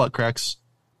Seattle Buckcracks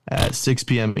at 6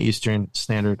 p.m. Eastern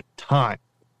Standard Time.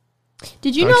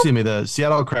 Did you know? Excuse me, the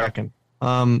Seattle Kraken.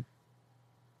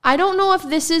 I don't know if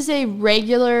this is a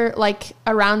regular, like,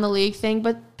 around the league thing,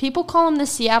 but people call them the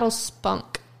Seattle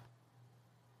Spunk.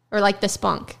 Or, like, the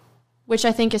Spunk, which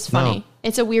I think is funny. No,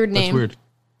 it's a weird name.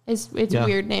 That's weird. It's a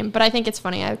weird name, but I think it's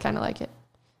funny. I kind of like it.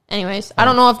 Anyways, I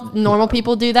don't know if normal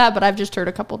people do that, but I've just heard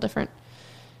a couple different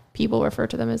people refer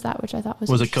to them as that, which I thought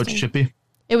was it Coach Chippy?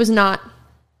 It was not.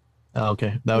 Oh,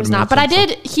 okay. That was not. But I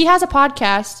did. He has a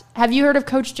podcast. Have you heard of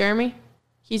Coach Jeremy?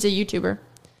 He's a YouTuber.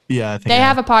 Yeah, I think they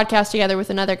have a podcast together with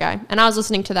another guy, and I was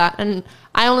listening to that, and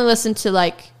I only listened to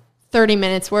like 30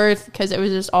 minutes worth because it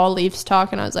was just all Leafs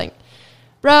talk, and I was like,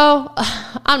 bro,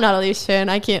 I'm not a Leafs fan.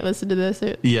 I can't listen to this.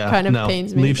 It kind of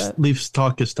pains me. Leafs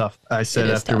talk is tough. I said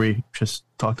after we just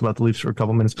talked about the Leafs for a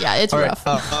couple minutes. Yeah, it's rough.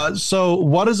 Right. So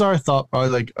what is our thought?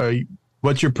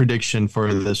 What's your prediction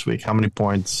for this week? How many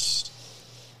points?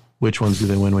 Which ones do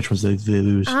they win? Which ones do they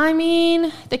lose? I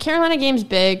mean, the Carolina game's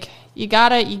big. You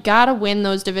gotta win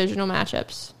those divisional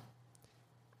matchups.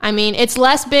 I mean, it's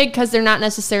less big because they're not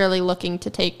necessarily looking to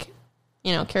take,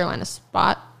 Carolina's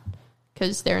spot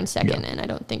because they're in second, and I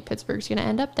don't think Pittsburgh's going to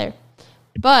end up there.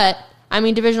 But I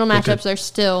mean, divisional matchups are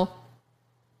still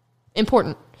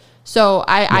important. So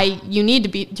you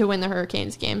need to win the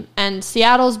Hurricanes game, and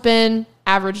Seattle's been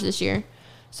average this year.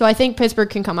 So I think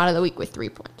Pittsburgh can come out of the week with 3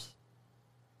 points.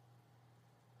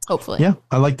 Hopefully. Yeah,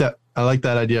 I like that. I like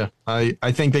that idea.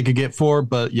 I think they could get 4,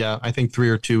 but yeah, I think 3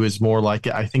 or 2 is more like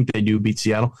it. I think they do beat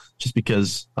Seattle just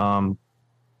because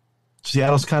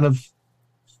Seattle's kind of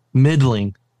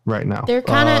middling right now. They're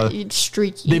kind of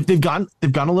streaky. They've gotten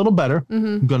a little better. Mm-hmm.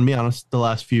 I'm going to be honest, the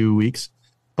last few weeks,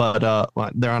 but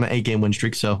they're on an 8-game win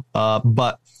streak. So,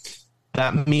 but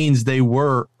that means they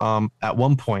were at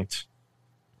one point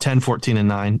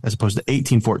 10-14-9 as opposed to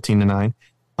 18-14-9.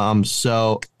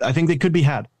 So I think they could be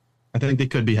had.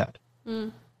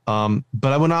 Mm.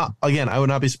 But I would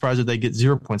not be surprised if they get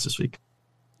 0 points this week.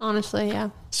 Honestly, yeah.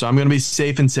 So I'm going to be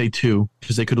safe and say 2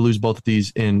 because they could lose both of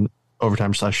these in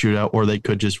overtime/shootout, or they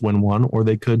could just win 1, or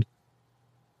they could,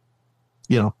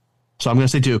 So I'm going to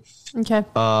say 2. Okay.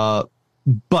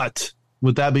 But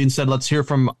with that being said, let's hear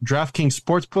from DraftKings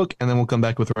Sportsbook, and then we'll come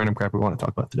back with random crap we want to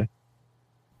talk about today.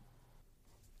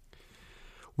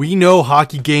 We know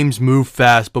hockey games move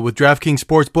fast, but with DraftKings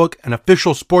Sportsbook, an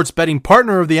official sports betting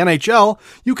partner of the NHL,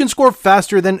 you can score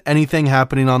faster than anything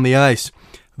happening on the ice.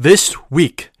 This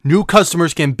week, new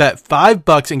customers can bet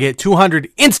 $5 and get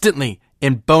 $200 instantly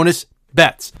in bonus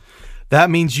bets. That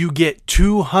means you get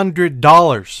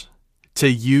 $200 to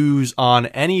use on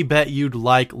any bet you'd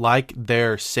like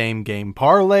their same game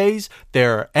parlays,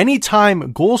 their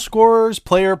anytime goal scorers,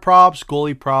 player props,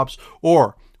 goalie props,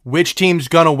 or which team's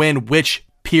gonna win which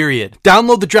period.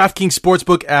 Download the DraftKings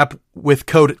Sportsbook app with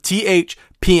code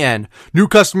THPN. New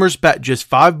customers bet just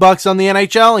 $5 on the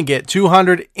NHL and get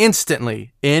 $200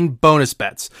 instantly in bonus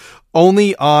bets.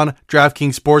 Only on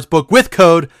DraftKings Sportsbook with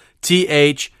code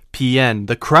THPN.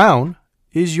 The crown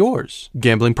is yours.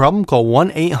 Gambling problem? Call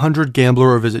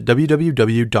 1-800-GAMBLER or visit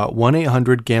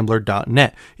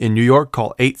www.1800gambler.net. In New York,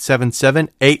 call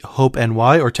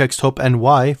 877-8-HOPE-NY or text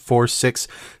HOPE-NY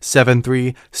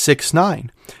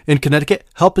 467369. In Connecticut,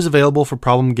 help is available for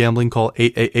problem gambling. Call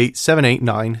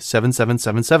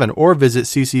 888-789-7777 or visit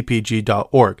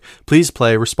ccpg.org. Please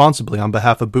play responsibly on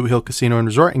behalf of Boot Hill Casino and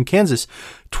Resort in Kansas.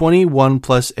 21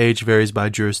 plus age varies by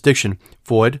jurisdiction.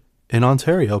 Void in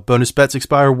Ontario. Bonus bets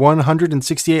expire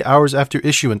 168 hours after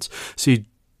issuance. See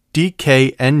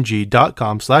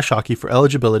dkng.com/hockey for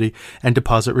eligibility and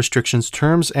deposit restrictions,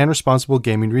 terms, and responsible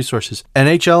gaming resources.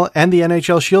 NHL and the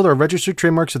NHL Shield are registered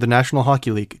trademarks of the National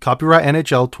Hockey League. Copyright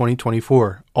NHL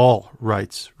 2024. All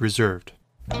rights reserved.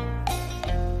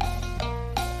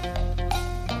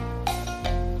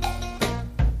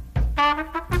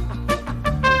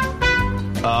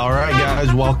 All right,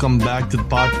 guys, welcome back to the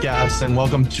podcast and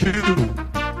welcome to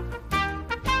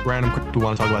Random Crap we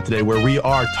want to talk about today, where we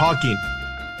are talking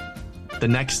the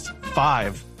next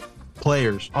 5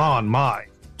 players on my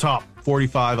top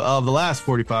 45 of the last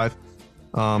 45.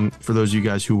 For those of you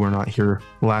guys who were not here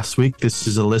last week, this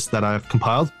is a list that I've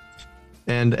compiled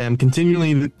and am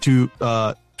continuing to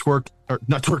tweak.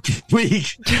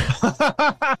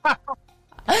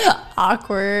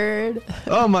 Awkward.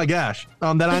 Oh my gosh.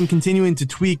 That I'm continuing to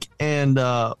tweak and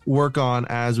work on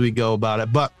as we go about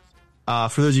it. But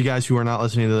for those of you guys who are not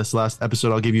listening to this last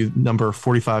episode, I'll give you number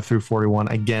 45 through 41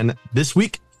 again this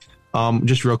week.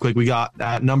 Just real quick, we got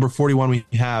at number 41, we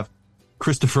have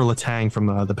Christopher Letang from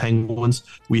the Penguins.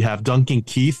 We have Duncan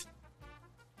Keith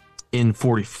in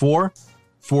 44.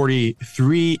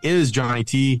 43 is John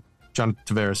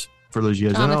Tavares, for those of you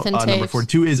guys who don't know. Number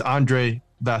 42 is Andre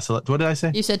Vasilevskiy. What did I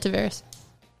say? You said Tavares.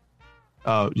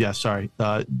 Oh, yeah, sorry.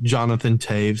 Jonathan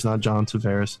Taves, not John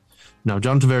Tavares. No,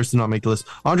 John Tavares did not make the list.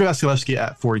 Andre Vasilevskiy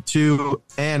at 42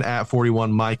 and at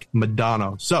 41, Mike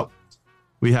Modano. So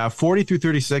we have 40 through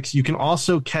 36. You can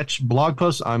also catch blog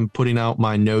posts. I'm putting out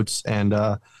my notes and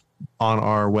on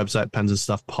our website,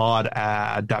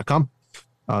 pensandstuffpod.com.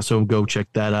 So go check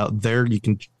that out there. You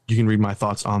can read my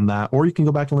thoughts on that, or you can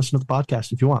go back and listen to the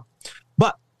podcast if you want.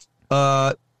 But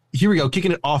here we go.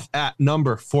 Kicking it off at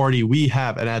number 40, we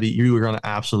have, and Abby, you are going to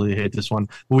absolutely hate this one,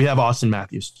 but we have Austin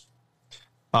Matthews.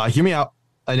 Hear me out.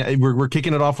 We're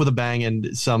kicking it off with a bang and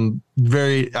some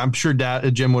I'm sure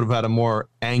Jim would have had a more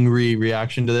angry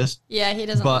reaction to this. Yeah, he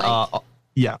doesn't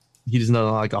yeah, he does not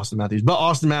like Austin Matthews. But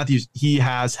Austin Matthews, he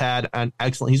has had an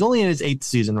excellent, he's only in his 8th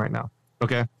season right now.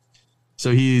 Okay.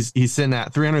 So he's sitting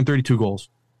at 332 goals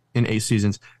in 8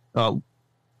 seasons. No,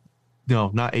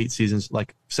 not 8 seasons,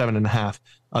 like 7.5.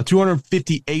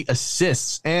 258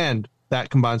 assists, and that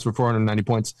combines for 490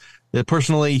 points.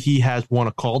 Personally, he has won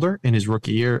a Calder in his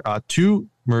rookie year, 2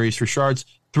 Maurice Richards,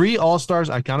 3 All-Stars,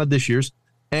 I counted this year's,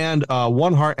 and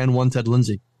 1 Hart and 1 Ted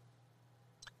Lindsay.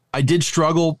 I did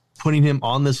struggle putting him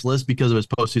on this list because of his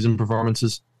postseason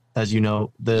performances. As you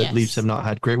know, the Leafs have not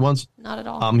had great ones. Not at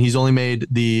all. He's only made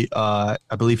I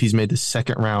believe he's made the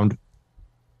second round.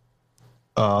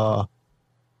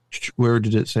 Where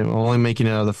did it say? Only making it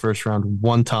out of the first round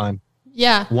one time.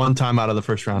 Yeah. One time out of the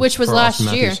first round. Which was last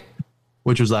year.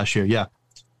 Which was last year, yeah.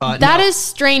 That is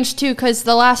strange, too, because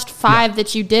the last 5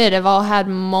 that you did have all had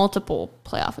multiple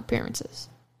playoff appearances.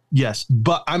 Yes,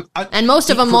 but and most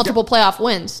of them multiple playoff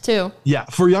wins, too. Yeah,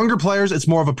 for younger players, it's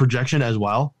more of a projection as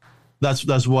well.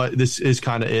 That's what this is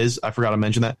kind of is. I forgot to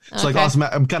mention that. So like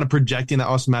I'm kind of projecting that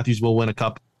Austin Matthews will win a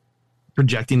cup.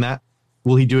 Projecting that.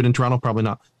 Will he do it in Toronto? Probably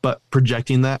not. But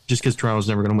projecting that, just because Toronto's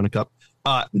never going to win a cup.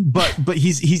 But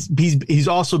he's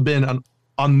also been an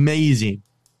amazing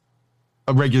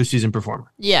regular season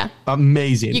performer. Yeah,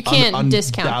 amazing. You can't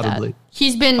discount that.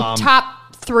 He's been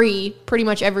top 3 pretty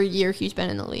much every year he's been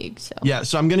in the league. So yeah.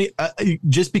 So I'm gonna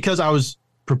just because I was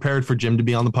prepared for Jim to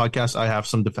be on the podcast, I have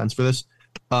some defense for this.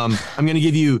 I'm gonna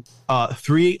give you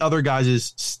 3 other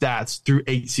guys' stats through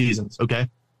 8 seasons. Okay.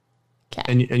 Okay.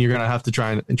 And you're going to have to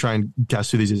try and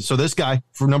guess who these is. So this guy,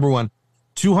 for number one,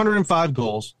 205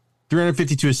 goals,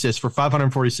 352 assists for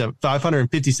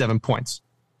 557 points.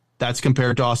 That's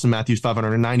compared to Austin Matthews'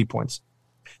 590 points.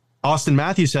 Austin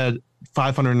Matthews had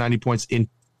 590 points in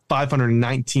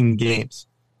 519 games.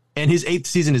 And his 8th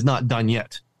season is not done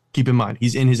yet. Keep in mind,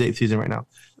 he's in his 8th season right now.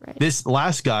 Right. This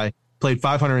last guy played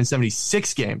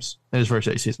 576 games in his first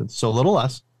 8 seasons, so a little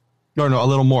less. Or no, a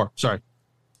little more, sorry.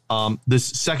 This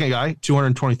second guy,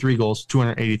 223 goals,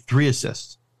 283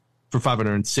 assists for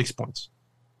 506 points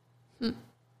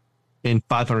in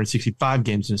 565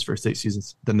 games in his first 8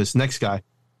 seasons. Then this next guy,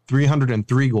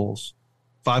 303 goals,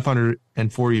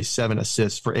 547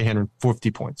 assists for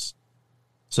 850 points.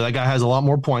 So that guy has a lot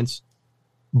more points,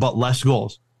 but less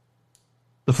goals.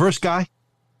 The first guy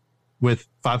with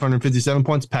 557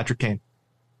 points, Patrick Kane.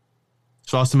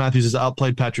 So Austin Matthews has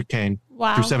outplayed Patrick Kane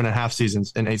through 7.5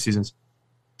 seasons and 8 seasons.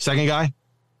 Second guy,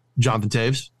 Jonathan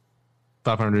Taves,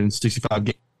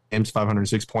 565 games,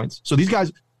 506 points. So these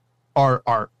guys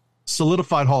are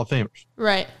solidified Hall of Famers.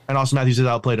 Right. And Austin Matthews has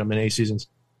outplayed them in 8 seasons.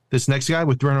 This next guy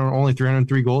with only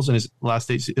 303 goals in his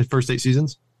first 8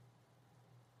 seasons,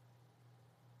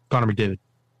 Connor McDavid.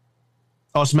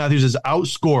 Austin Matthews has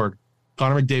outscored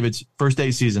Connor McDavid's first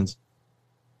 8 seasons.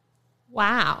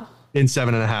 Wow. In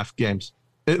 7.5 games.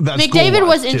 That's McDavid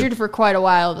was injured for quite a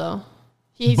while, though.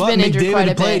 He's been injured quite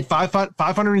a bit. But McDavid played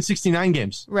 569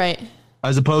 games. Right.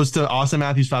 As opposed to Austin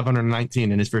Matthews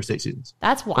 519 in his first 8 seasons.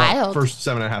 That's wild. First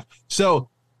 7.5. So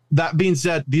that being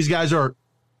said, these guys are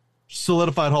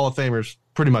solidified Hall of Famers,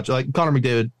 pretty much. Like Connor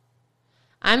McDavid.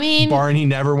 I mean, barring he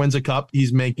never wins a cup,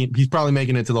 he's probably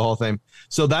making it to the Hall of Fame.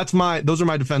 So those are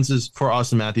my defenses for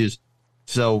Austin Matthews.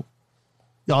 So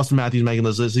Austin Matthews making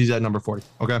this list. He's at number 40.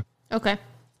 Okay. Okay.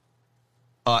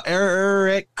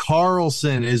 Erik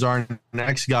Karlsson is our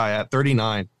next guy at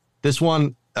 39. This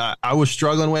one I was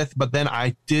struggling with, but then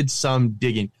I did some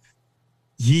digging.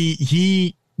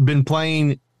 He been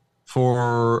playing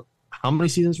for how many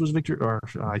seasons was Victor? Or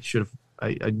I should have.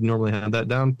 I normally have that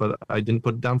down, but I didn't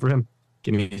put it down for him.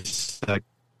 Give me a sec.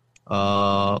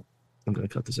 I'm gonna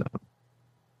cut this out.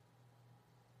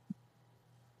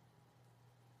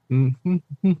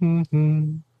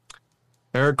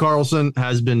 Erik Karlsson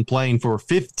has been playing for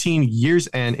 15 years,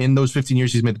 and in those 15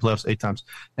 years, he's made the playoffs 8 times.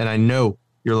 And I know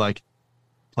you're like,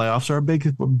 playoffs are a big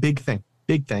thing.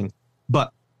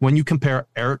 But when you compare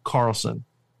Erik Karlsson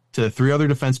to 3 other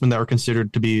defensemen that were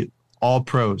considered to be all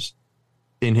pros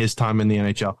in his time in the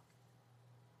NHL,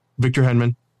 Victor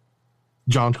Hedman,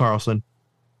 John Carlson,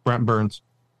 Brent Burns,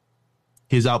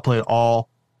 he's outplayed all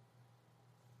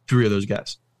 3 of those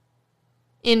guys.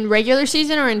 In regular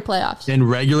season or in playoffs? In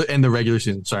the regular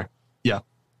season. Sorry. Yeah.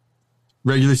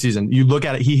 Regular season. You look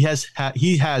at it, he has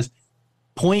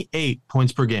 0.8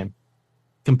 points per game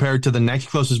compared to the next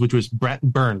closest, which was Brent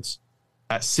Burns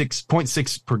at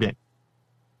 6.6 per game.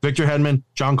 Victor Hedman,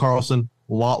 John Carlson,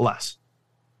 a lot less.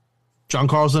 John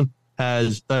Carlson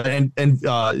has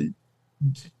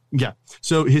yeah.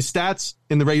 So his stats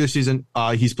in the regular season,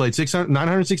 he's played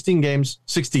 916 games,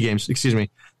 60 games,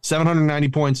 790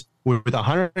 points with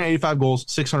 185 goals,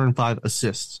 605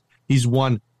 assists. He's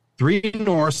won 3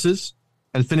 Norrises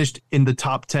and finished in the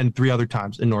top 10 3 other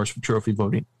times in Norris Trophy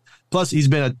voting. Plus, he's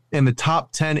been in the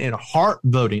top 10 in Hart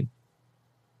voting,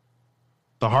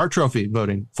 the Hart Trophy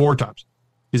voting 4 times.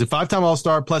 He's a 5-time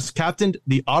All-Star, plus captained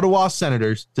the Ottawa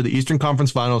Senators to the Eastern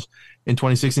Conference Finals in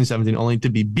 2016-17, only to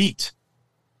be beat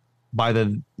by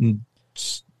the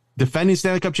defending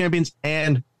Stanley Cup champions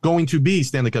and going to be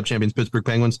Stanley Cup champions, Pittsburgh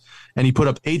Penguins. And he put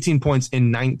up 18 points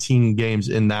in 19 games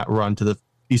in that run to the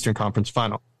Eastern Conference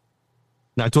Final.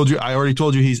 Now, I already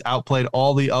told you he's outplayed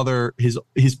all the other, his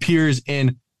peers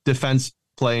in defense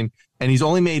playing, and he's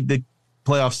only made the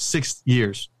playoffs 6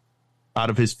 years out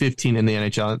of his 15 in the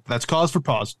NHL. That's cause for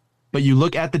pause. But you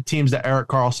look at the teams that Erik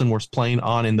Karlsson was playing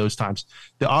on in those times.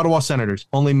 The Ottawa Senators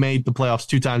only made the playoffs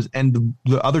 2 times, and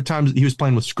the other times he was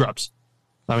playing with scrubs.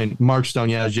 I mean, Mark Stone,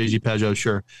 yeah, JG Peugeot,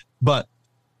 sure. But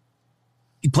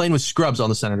he playing with scrubs on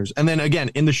the Senators. And then again,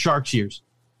 in the Sharks years,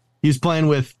 he was playing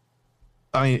with,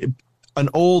 an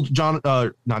old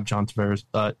not John Tavares,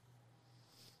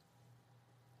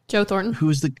 Joe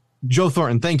Thornton. Joe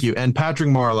Thornton, thank you, and Patrick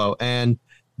Marleau and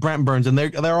Brent Burns, and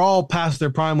they're all past their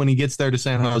prime when he gets there to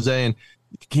San Jose. And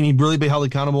can he really be held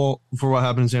accountable for what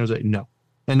happened in San Jose? No.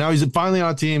 And now he's finally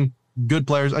on a team, good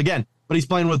players again, but he's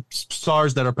playing with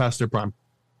stars that are past their prime.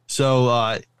 So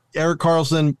Erik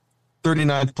Karlsson,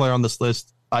 39th player on this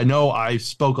list. I know I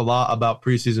spoke a lot about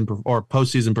preseason or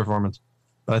postseason performance,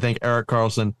 but I think Erik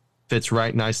Karlsson fits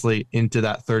right nicely into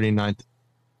that 39th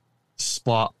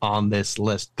spot on this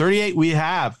list. 38, we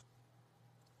have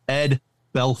Ed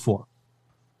Belfour.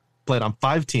 Played on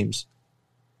 5 teams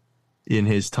in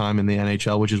his time in the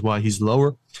NHL, which is why he's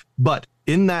lower. But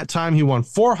in that time, he won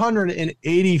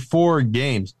 484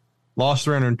 games, lost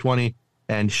 320,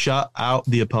 and shut out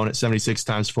the opponent 76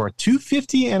 times for a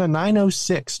 250 and a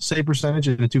 906 save percentage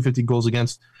and a 250 goals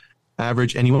against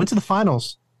average. And he went to the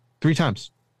finals 3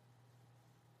 times.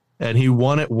 And he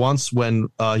won it once when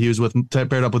he was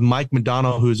paired up with Mike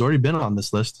Modano, who's already been on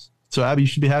this list. So, Abby, you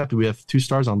should be happy. We have 2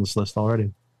 stars on this list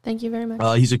already. Thank you very much.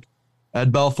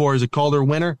 Ed Belfour is a Calder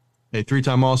winner, a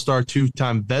 3-time All-Star,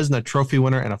 2-time Vezina Trophy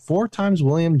winner, and a 4 times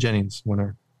William Jennings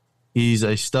winner. He's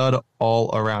a stud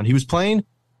all around. He was playing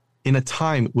in a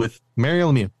time with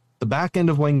Mario Lemieux, the back end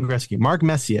of Wayne Gretzky, Mark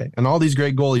Messier, and all these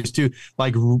great goalies too,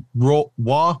 like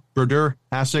Roy Brodeur,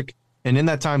 Hasek. And in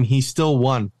that time, he still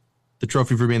won the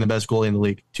trophy for being the best goalie in the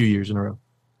league 2 years in a row.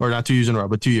 Or not 2 years in a row,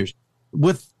 but 2 years.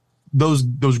 With those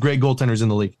great goaltenders in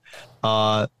the league.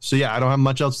 So, yeah, I don't have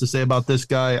much else to say about this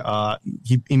guy.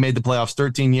 He made the playoffs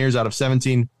 13 years out of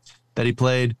 17 that he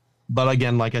played. But,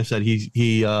 again, like I said,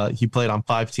 he played on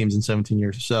 5 teams in 17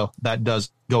 years. So that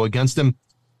does go against him.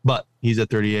 But he's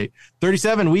at 38.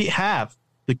 37, we have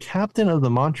the captain of the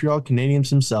Montreal Canadiens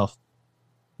himself,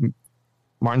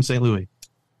 Martin St. Louis.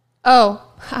 Oh,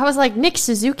 I was like, Nick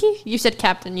Suzuki? You said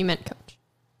captain. You meant coach.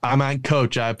 I meant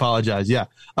coach. I apologize. Yeah.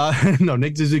 No,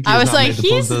 Nick Suzuki. I was like,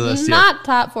 he's not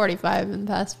top 45 and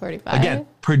past 45. Again,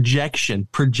 projection.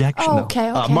 Oh,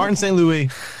 okay. Martin St. Louis,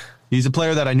 he's a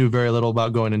player that I knew very little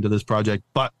about going into this project,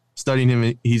 but studying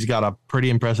him, he's got a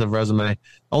pretty impressive resume.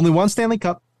 Only 1 Stanley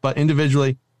Cup, but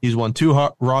individually, he's won 2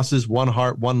 Rosses, 1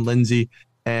 Hart, 1 Lindsay,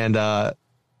 and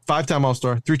 5-time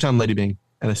All-Star, 3-time Lady Byng,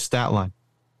 and a stat line.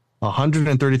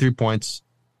 133 points,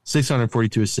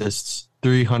 642 assists,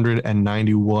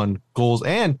 391 goals,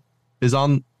 and is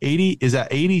at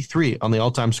 83 on the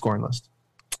all-time scoring list.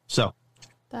 So,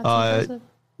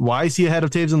 why is he ahead of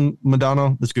Taves and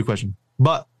Modano? That's a good question.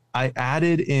 But I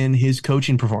added in his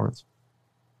coaching performance.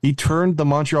 He turned the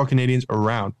Montreal Canadiens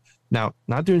around. Now,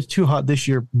 not doing too hot this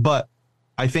year, but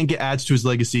I think it adds to his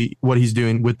legacy what he's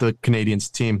doing with the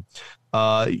Canadiens team.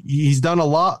 He's done a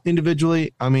lot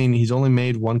individually. I mean, he's only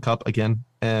made 1 cup again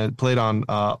and played on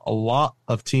a lot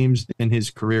of teams in his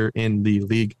career in the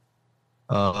league.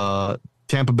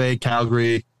 Tampa Bay,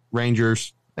 Calgary,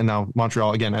 Rangers, and now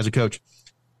Montreal again as a coach.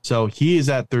 So he is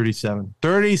at 37.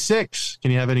 36.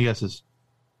 Can you have any guesses?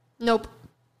 Nope.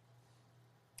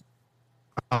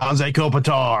 Anze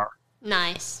Kopitar.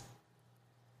 Nice.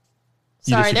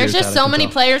 Sorry, there's just so many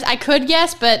players. I could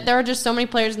guess, but there are just so many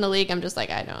players in the league. I'm just like,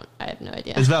 I have no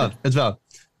idea. It's valid.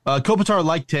 Kopitar,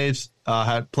 like Taves,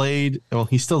 had played, well,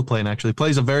 he's still playing actually,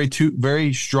 plays a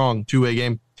very strong 2-way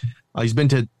game. He's been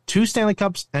to 2 Stanley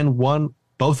Cups and won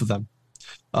both of them.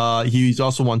 He's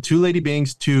also won 2 Lady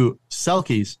Byngs, 2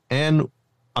 Selkies, and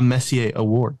a Messier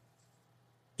Award.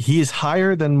 He is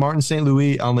higher than Martin St.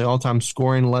 Louis on the all-time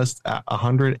scoring list at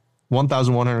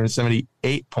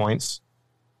 1,178 points.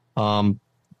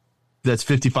 That's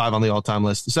 55 on the all-time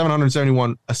list,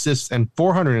 771 assists and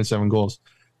 407 goals.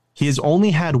 He has only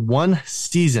had 1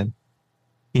 season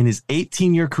in his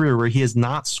 18-year career where he has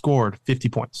not scored 50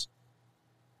 points.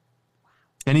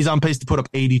 And he's on pace to put up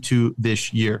 82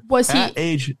 this year. At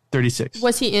age 36.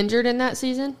 Was he injured in that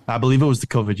season? I believe it was the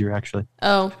COVID year, actually.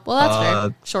 Oh, well, that's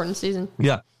fair. Shortened season.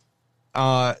 Yeah.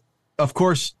 Of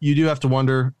course, you do have to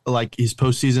wonder, like, his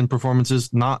postseason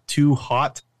performances, not too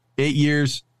hot. 8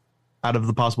 years out of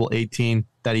the possible 18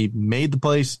 that he made the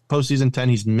postseason, 10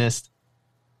 he's missed.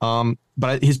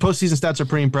 But his postseason stats are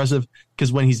pretty impressive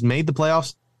because when he's made the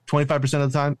playoffs, 25%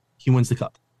 of the time, he wins the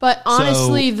cup. But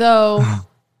honestly, though,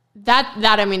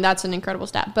 I mean, that's an incredible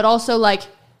stat. But also, like,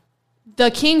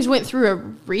 the Kings went through a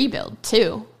rebuild,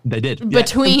 too. They did.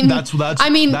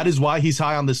 That is why he's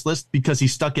high on this list, because he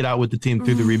stuck it out with the team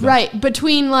through the rebuild. Right.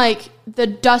 Between, like, the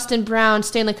Dustin Brown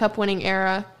Stanley Cup winning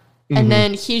era, and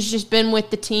then he's just been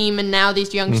with the team, and now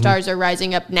these young stars are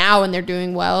rising up now, and they're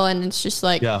doing well, and it's just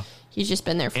like he's just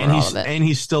been there for all of it. And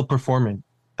he's still performing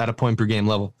at a point-per-game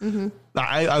level.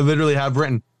 I literally have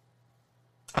written,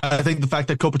 I think the fact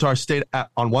that Kopitar stayed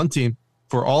on one team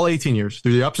for all 18 years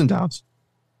through the ups and downs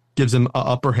gives him an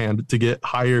upper hand to get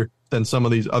higher than some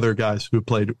of these other guys who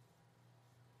played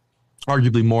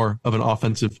arguably more of an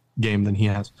offensive game than he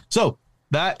has. So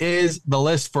that is the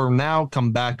list for now.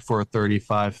 Come back for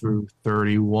 35 through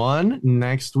 31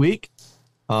 next week.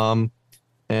 Here's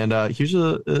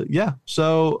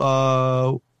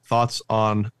So thoughts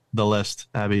on the list,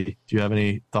 Abby? Do you have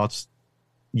any thoughts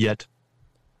yet?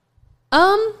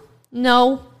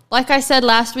 No. like I said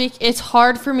last week, it's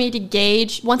hard for me to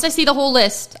gauge. Once I see the whole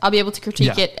list, I'll be able to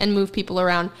critique it and move people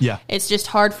around. Yeah. It's just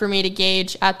hard for me to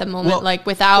gauge at the moment,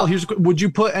 without would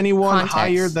you put anyone context.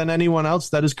 higher than anyone else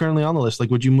that is currently on the list? Like,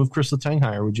 would you move Chris Letang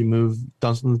higher? Would you move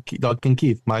Duncan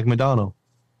Keith, Mike Modano,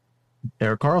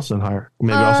 Eric Carlson higher?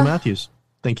 Maybe Austin Matthews?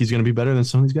 Think he's going to be better than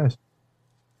some of these guys?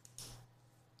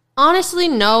 Honestly,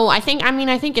 no. I think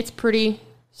it's pretty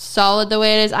solid the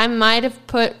way it is. I might have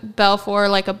put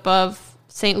Belfour above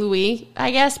St. Louis,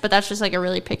 I guess, but that's just a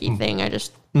really picky thing. I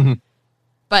just,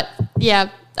 but yeah,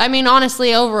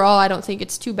 honestly, overall, I don't think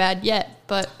it's too bad yet,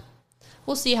 but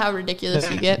we'll see how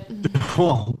ridiculous you get.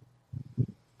 Well,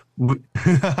 we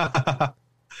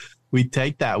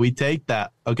take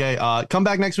that. Okay, come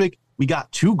back next week. We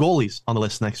got 2 goalies on the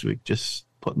list next week. Just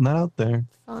putting that out there.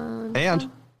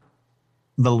 And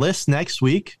the list next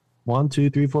week, 1, 2,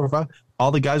 3, 4, 5,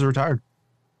 all the guys are retired.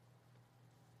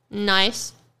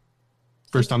 Nice.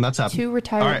 First time that's happened. 2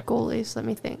 retired goalies. Let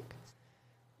me think.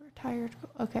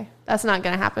 Okay. That's not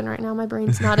going to happen right now. My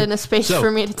brain's not in a space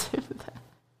for me to do that.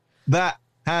 That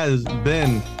has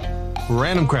been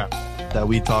random crap that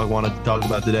we wanted to talk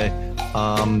about today.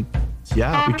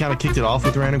 Yeah, we kind of kicked it off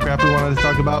with random crap we wanted to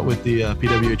talk about with the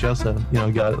PWHL. So,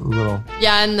 got a little...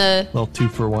 Yeah, and the... little 2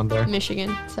 for 1 there.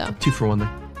 Michigan, so... 2 for 1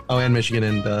 there. Oh, and Michigan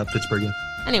and Pittsburgh. Yeah.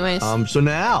 Anyways. So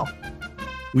now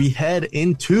we head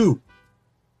into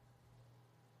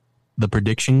the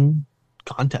prediction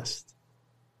contest.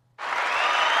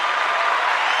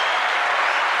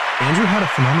 Andrew had a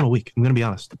phenomenal week. I'm going to be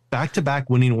honest. Back-to-back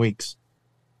winning weeks.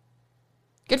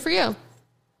 Good for you.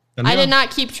 I did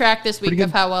not keep track this week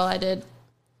of how well I did.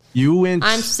 You went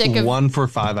I'm sick of 1 for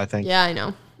 5, I think. Yeah, I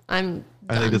know. I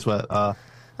think that's what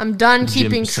I'm done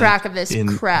keeping track of this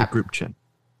crap. The group chat.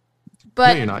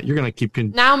 But no, you're not. You're going to keep...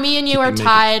 Now me and you are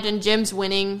tied, and Jim's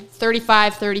winning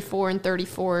 35, 34, and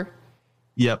 34.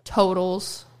 Yep.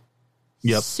 Totals.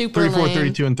 Yep. Super 34, lame.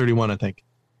 32, and 31, I think.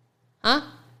 Huh?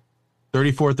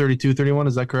 34, 32, 31,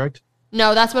 is that correct?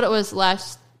 No, that's what it was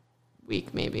last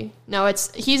week, maybe. No,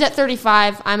 he's at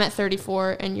 35, I'm at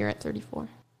 34, and you're at 34.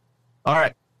 All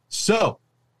right. So,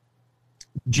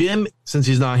 Jim, since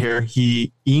he's not here,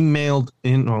 he emailed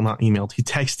in, well, not emailed, he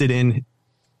texted in,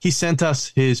 he sent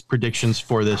us his predictions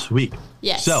for this week.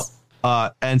 Yes. So,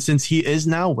 and since he is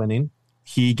now winning,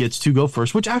 he gets to go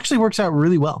first, which actually works out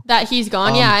really well. That he's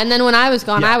gone, yeah. And then when I was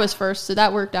gone, I was first, so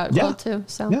that worked out well, too.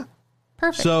 So, yeah.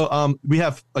 Perfect. So we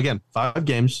have, again, 5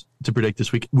 games to predict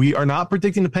this week. We are not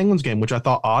predicting the Penguins game, which I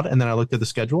thought odd. And then I looked at the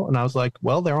schedule and I was like,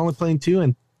 well, they're only playing 2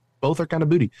 and both are kind of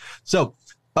booty. So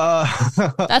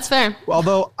that's fair.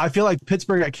 Although I feel like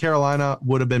Pittsburgh at Carolina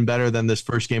would have been better than this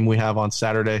first game we have on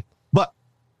Saturday, but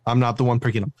I'm not the one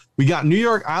picking them. We got New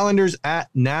York Islanders at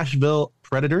Nashville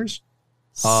Predators.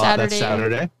 That's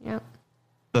Saturday. Yeah.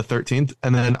 The 13th.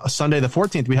 And then Sunday, the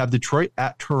 14th, we have Detroit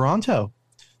at Toronto,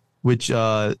 which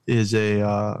is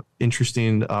a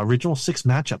interesting Regional 6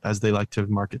 matchup, as they like to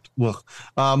market. Well,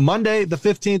 Monday, the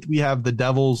 15th, we have the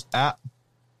Devils at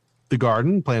the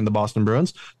Garden playing the Boston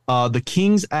Bruins. The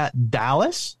Kings at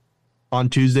Dallas on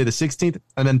Tuesday, the 16th.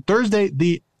 And then Thursday,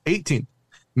 the 18th,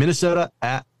 Minnesota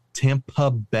at Tampa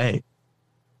Bay.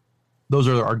 Those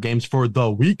are our games for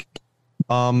the week.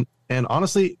 And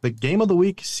honestly, the game of the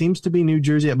week seems to be New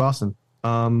Jersey at Boston.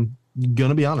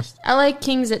 Gonna be honest. I like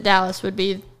Kings at Dallas would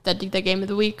be the game of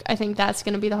the week. I think that's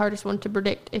going to be the hardest one to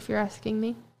predict if you're asking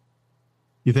me.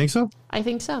 You think so? I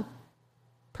think so.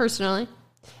 Personally.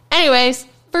 Anyways,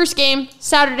 first game,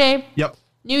 Saturday. Yep.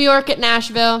 New York at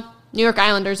Nashville. New York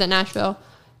Islanders at Nashville.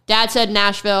 Dad said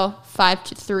Nashville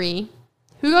 5-3.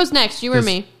 Who goes next? You or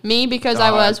me? Me, because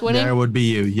I was winning? Yeah, it would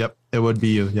be you. Yep. It would be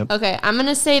you. Yep. Okay, I'm going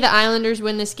to say the Islanders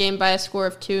win this game by a score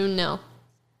of 2-0.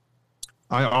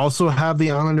 I also have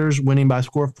the Islanders winning by a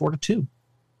score of 4-2.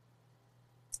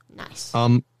 Nice.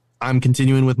 I'm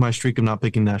continuing with my streak of not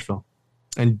picking Nashville.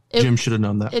 And Jim should have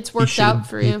known that. It's worked out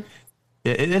for you.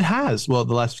 It has. Well,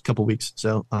 the last couple weeks.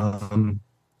 So,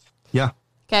 yeah.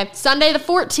 Okay, Sunday the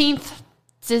 14th,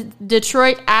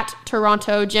 Detroit at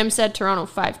Toronto. Jim said Toronto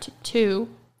 5-2.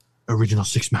 Original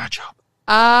 6 matchup.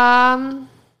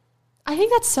 I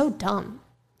think that's so dumb.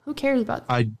 Who cares about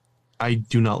that? I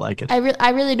do not like it.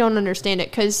 I really don't understand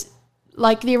it because,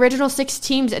 like, the original 6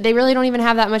 teams, they really don't even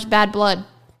have that much bad blood.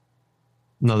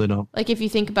 No, they don't. Like, if you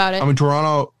think about it. I mean,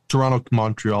 Toronto,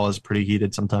 Montreal is pretty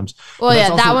heated sometimes. Well,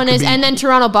 yeah, that one is, and then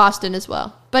Toronto, Boston as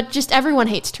well. But just everyone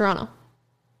hates Toronto.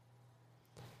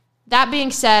 That being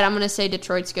said, I'm going to say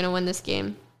Detroit's going to win this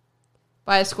game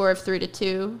by a score of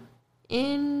 3-2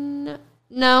 in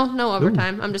no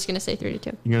overtime. Ooh. I'm just going to say 3-2.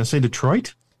 You're going to say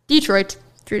Detroit? Detroit,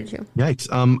 3-2.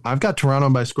 Yikes. I've got Toronto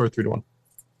by a score of 3-1.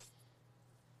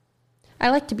 I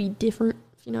like to be different,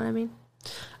 if you know what I mean.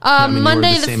 I mean, Monday,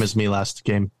 you were the same as me last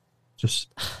game.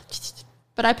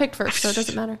 But I picked first, so it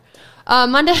doesn't matter.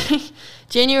 Monday,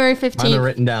 January 15th. Mine are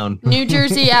written down. New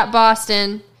Jersey at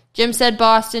Boston. Jim said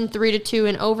Boston 3-2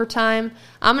 in overtime.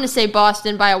 I'm going to say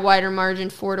Boston by a wider margin,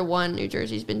 4-1. New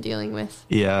Jersey's been dealing with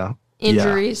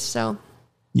injuries, so.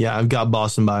 Yeah, I've got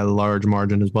Boston by a large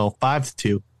margin as well,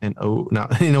 5-2. And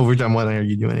in overtime. What are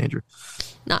you doing, Andrew?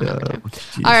 Not in overtime.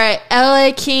 All right,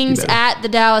 LA Kings at the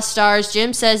Dallas Stars.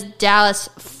 Jim says Dallas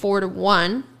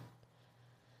 4-1.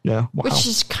 Yeah, wow. Which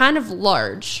is kind of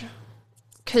large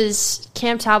because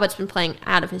Cam Talbot's been playing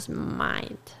out of his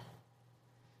mind.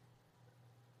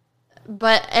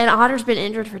 And Otter's been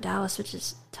injured for Dallas, which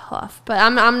is tough. But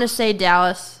I'm going to say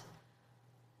Dallas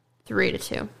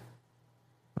 3-2.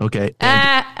 Okay.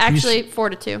 Actually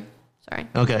 4-2. Sorry.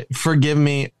 Okay. Forgive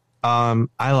me. I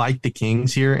like the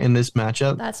Kings here in this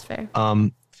matchup. That's fair.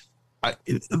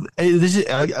 This is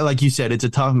like you said, it's a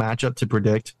tough matchup to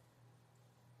predict,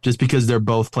 just because they're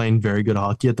both playing very good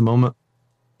hockey at the moment,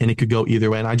 and it could go either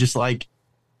way. And I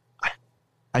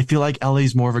feel like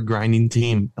LA's more of a grinding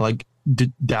team. Like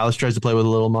Dallas tries to play with a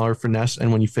little more finesse,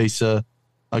 and when you face a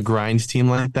grind team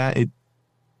like that, it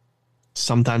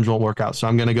sometimes won't work out. So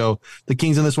I'm going to go the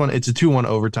Kings in this one. It's a 2-1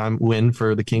 overtime win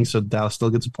for the Kings, so Dallas still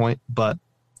gets a point. But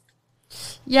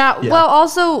yeah. Well,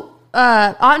 also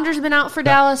Ottinger's been out for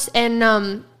Dallas,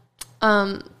 and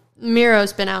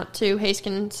Miro's been out too,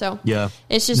 Haskin. So yeah,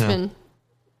 it's just been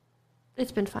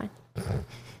fine.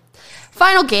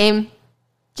 Final game,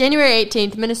 January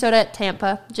 18th, Minnesota at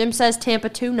Tampa. Jim says Tampa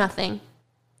 2-0.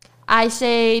 I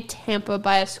say Tampa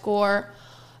by a score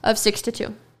of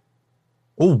 6-2.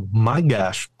 Oh my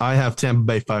gosh, I have Tampa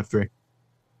Bay 5-3.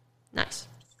 Nice.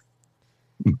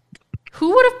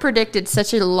 Who would have predicted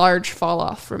such a large fall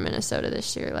off for Minnesota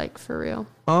this year? Like, for real?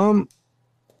 To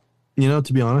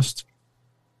be honest,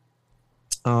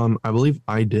 I believe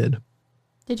I did.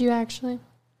 Did you actually?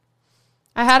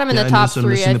 I had them in the top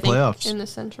three, I think, playoffs. In the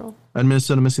Central. I had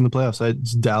Minnesota missing the playoffs.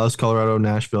 It's Dallas, Colorado,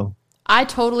 Nashville. I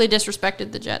totally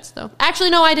disrespected the Jets, though.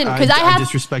 Actually, no, I didn't. Because I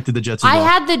disrespected the Jets as well. I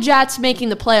had the Jets making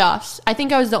the playoffs. I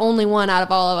think I was the only one out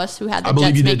of all of us who had the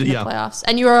Jets making the playoffs.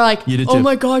 And you were like, oh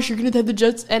my gosh, you're going to have the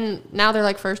Jets. And now they're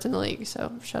like first in the league,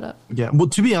 so shut up. Yeah, well,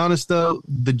 to be honest, though,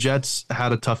 the Jets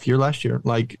had a tough year last year.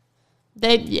 And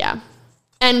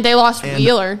they lost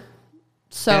Wheeler.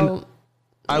 So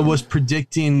I was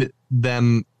predicting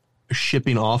them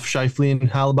shipping off Scheifele and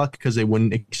Hallebuck because they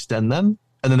wouldn't extend them,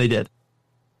 and then they did.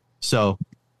 So,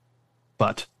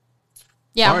 but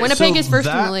yeah, Winnipeg is first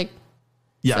in the league.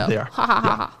 Yeah, so. They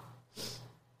are.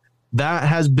 That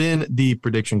has been the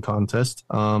prediction contest.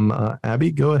 Abby,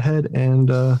 go ahead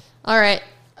and all right,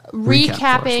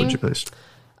 recapping.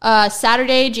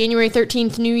 Saturday, January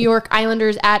 13th, New York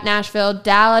Islanders at Nashville.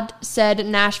 Dad said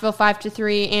Nashville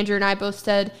 5-3. Andrew and I both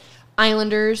said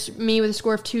Islanders. Me with a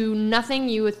score of 2-0.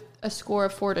 You with a score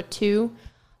of 4-2.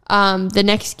 The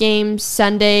next game,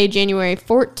 Sunday, January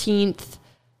 14th,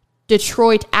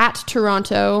 Detroit at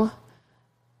Toronto.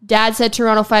 Dad said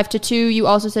Toronto 5-2. You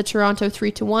also said Toronto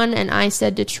 3-1, and I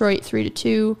said Detroit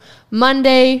 3-2.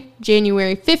 Monday,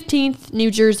 January 15th, New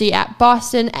Jersey at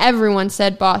Boston. Everyone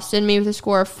said Boston. Me with a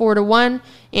score of 4-1.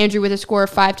 Andrew with a score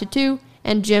of 5-2,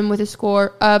 and Jim with a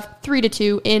score of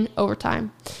 3-2 in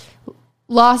overtime.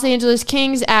 Los Angeles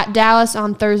Kings at Dallas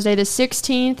on Thursday the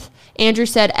 16th. Andrew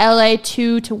said LA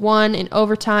 2-1 in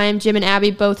overtime. Jim and Abby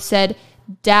both said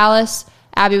Dallas.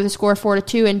 Abby with a score of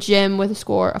 4-2 and Jim with a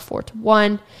score of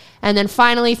 4-1. And then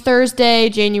finally Thursday,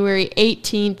 January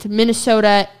 18th,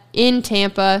 Minnesota in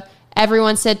Tampa.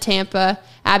 Everyone said Tampa.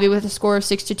 Abby with a score of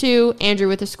 6-2, Andrew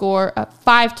with a score of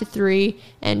 5-3,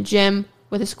 and Jim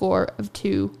with a score of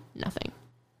 2-0.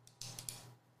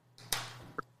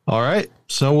 All right.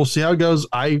 So we'll see how it goes.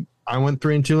 I went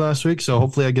 3-2 last week, so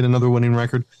hopefully I get another winning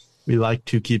record. We like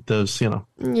to keep those,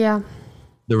 the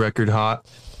record hot.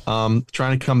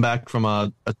 Trying to come back from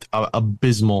a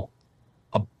abysmal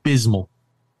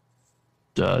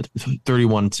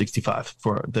 31-65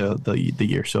 for the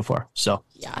year so far. So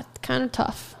yeah, it's kind of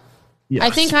tough. Yeah,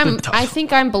 I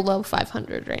think I'm below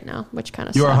 500 right now, which kind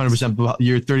of you sucks. are 100%.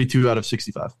 You're 32 out of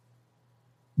 65.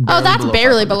 Barely that's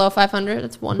barely below 500.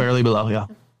 That's one. Barely below, yeah.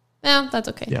 Yeah, that's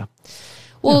okay. Yeah.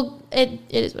 Well, it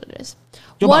is what it is.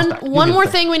 One more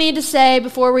thing we need to say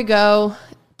before we go.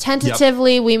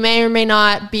 Tentatively, we may or may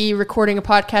not be recording a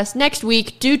podcast next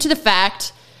week due to the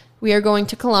fact we are going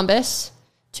to Columbus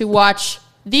to watch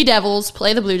the Devils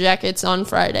play the Blue Jackets on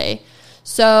Friday.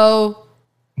 So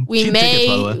we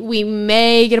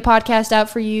may get a podcast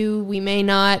out for you. We may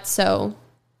not. So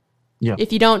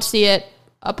if you don't see it,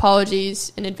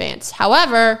 apologies in advance.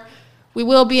 However, we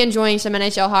will be enjoying some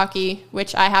NHL hockey,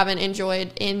 which I haven't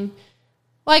enjoyed in,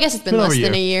 well, I guess it's been less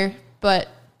than a year, but,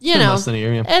 you know, less than a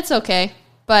year, yeah. It's okay.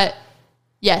 But,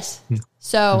 yes.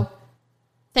 So,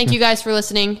 thank you guys for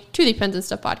listening to the Pens and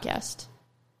Stuff podcast.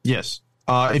 Yes.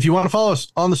 If you want to follow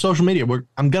us on the social media,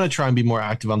 I'm going to try and be more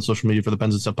active on social media for the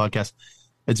Pens and Stuff podcast.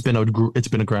 It's been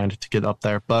a grind to get up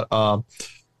there, but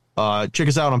check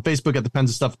us out on Facebook at the Pens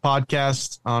and Stuff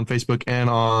podcast on Facebook and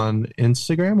on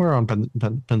Instagram. We're on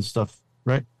Pens Stuff,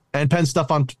 right? And Pens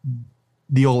Stuff on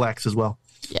the old X as well.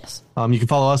 Yes. You can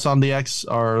follow us on the X.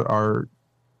 Our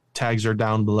tags are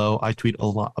down below. I tweet a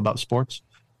lot about sports.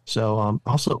 So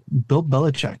also Bill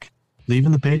Belichick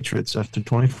leaving the Patriots after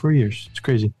 24 years. It's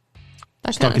crazy. I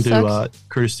was talking to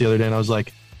Curtis the other day, and I was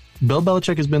like, Bill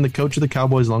Belichick has been the coach of the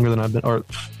Cowboys longer than I've been, or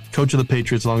coach of the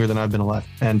Patriots longer than I've been alive.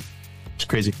 And it's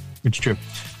crazy. It's true.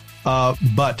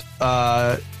 But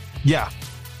thank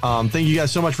you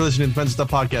guys so much for listening to the Pens Stuff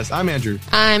podcast. I'm Andrew.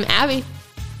 I'm Abby.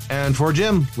 And for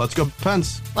Jim, let's go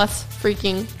Pens. Let's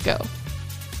freaking go.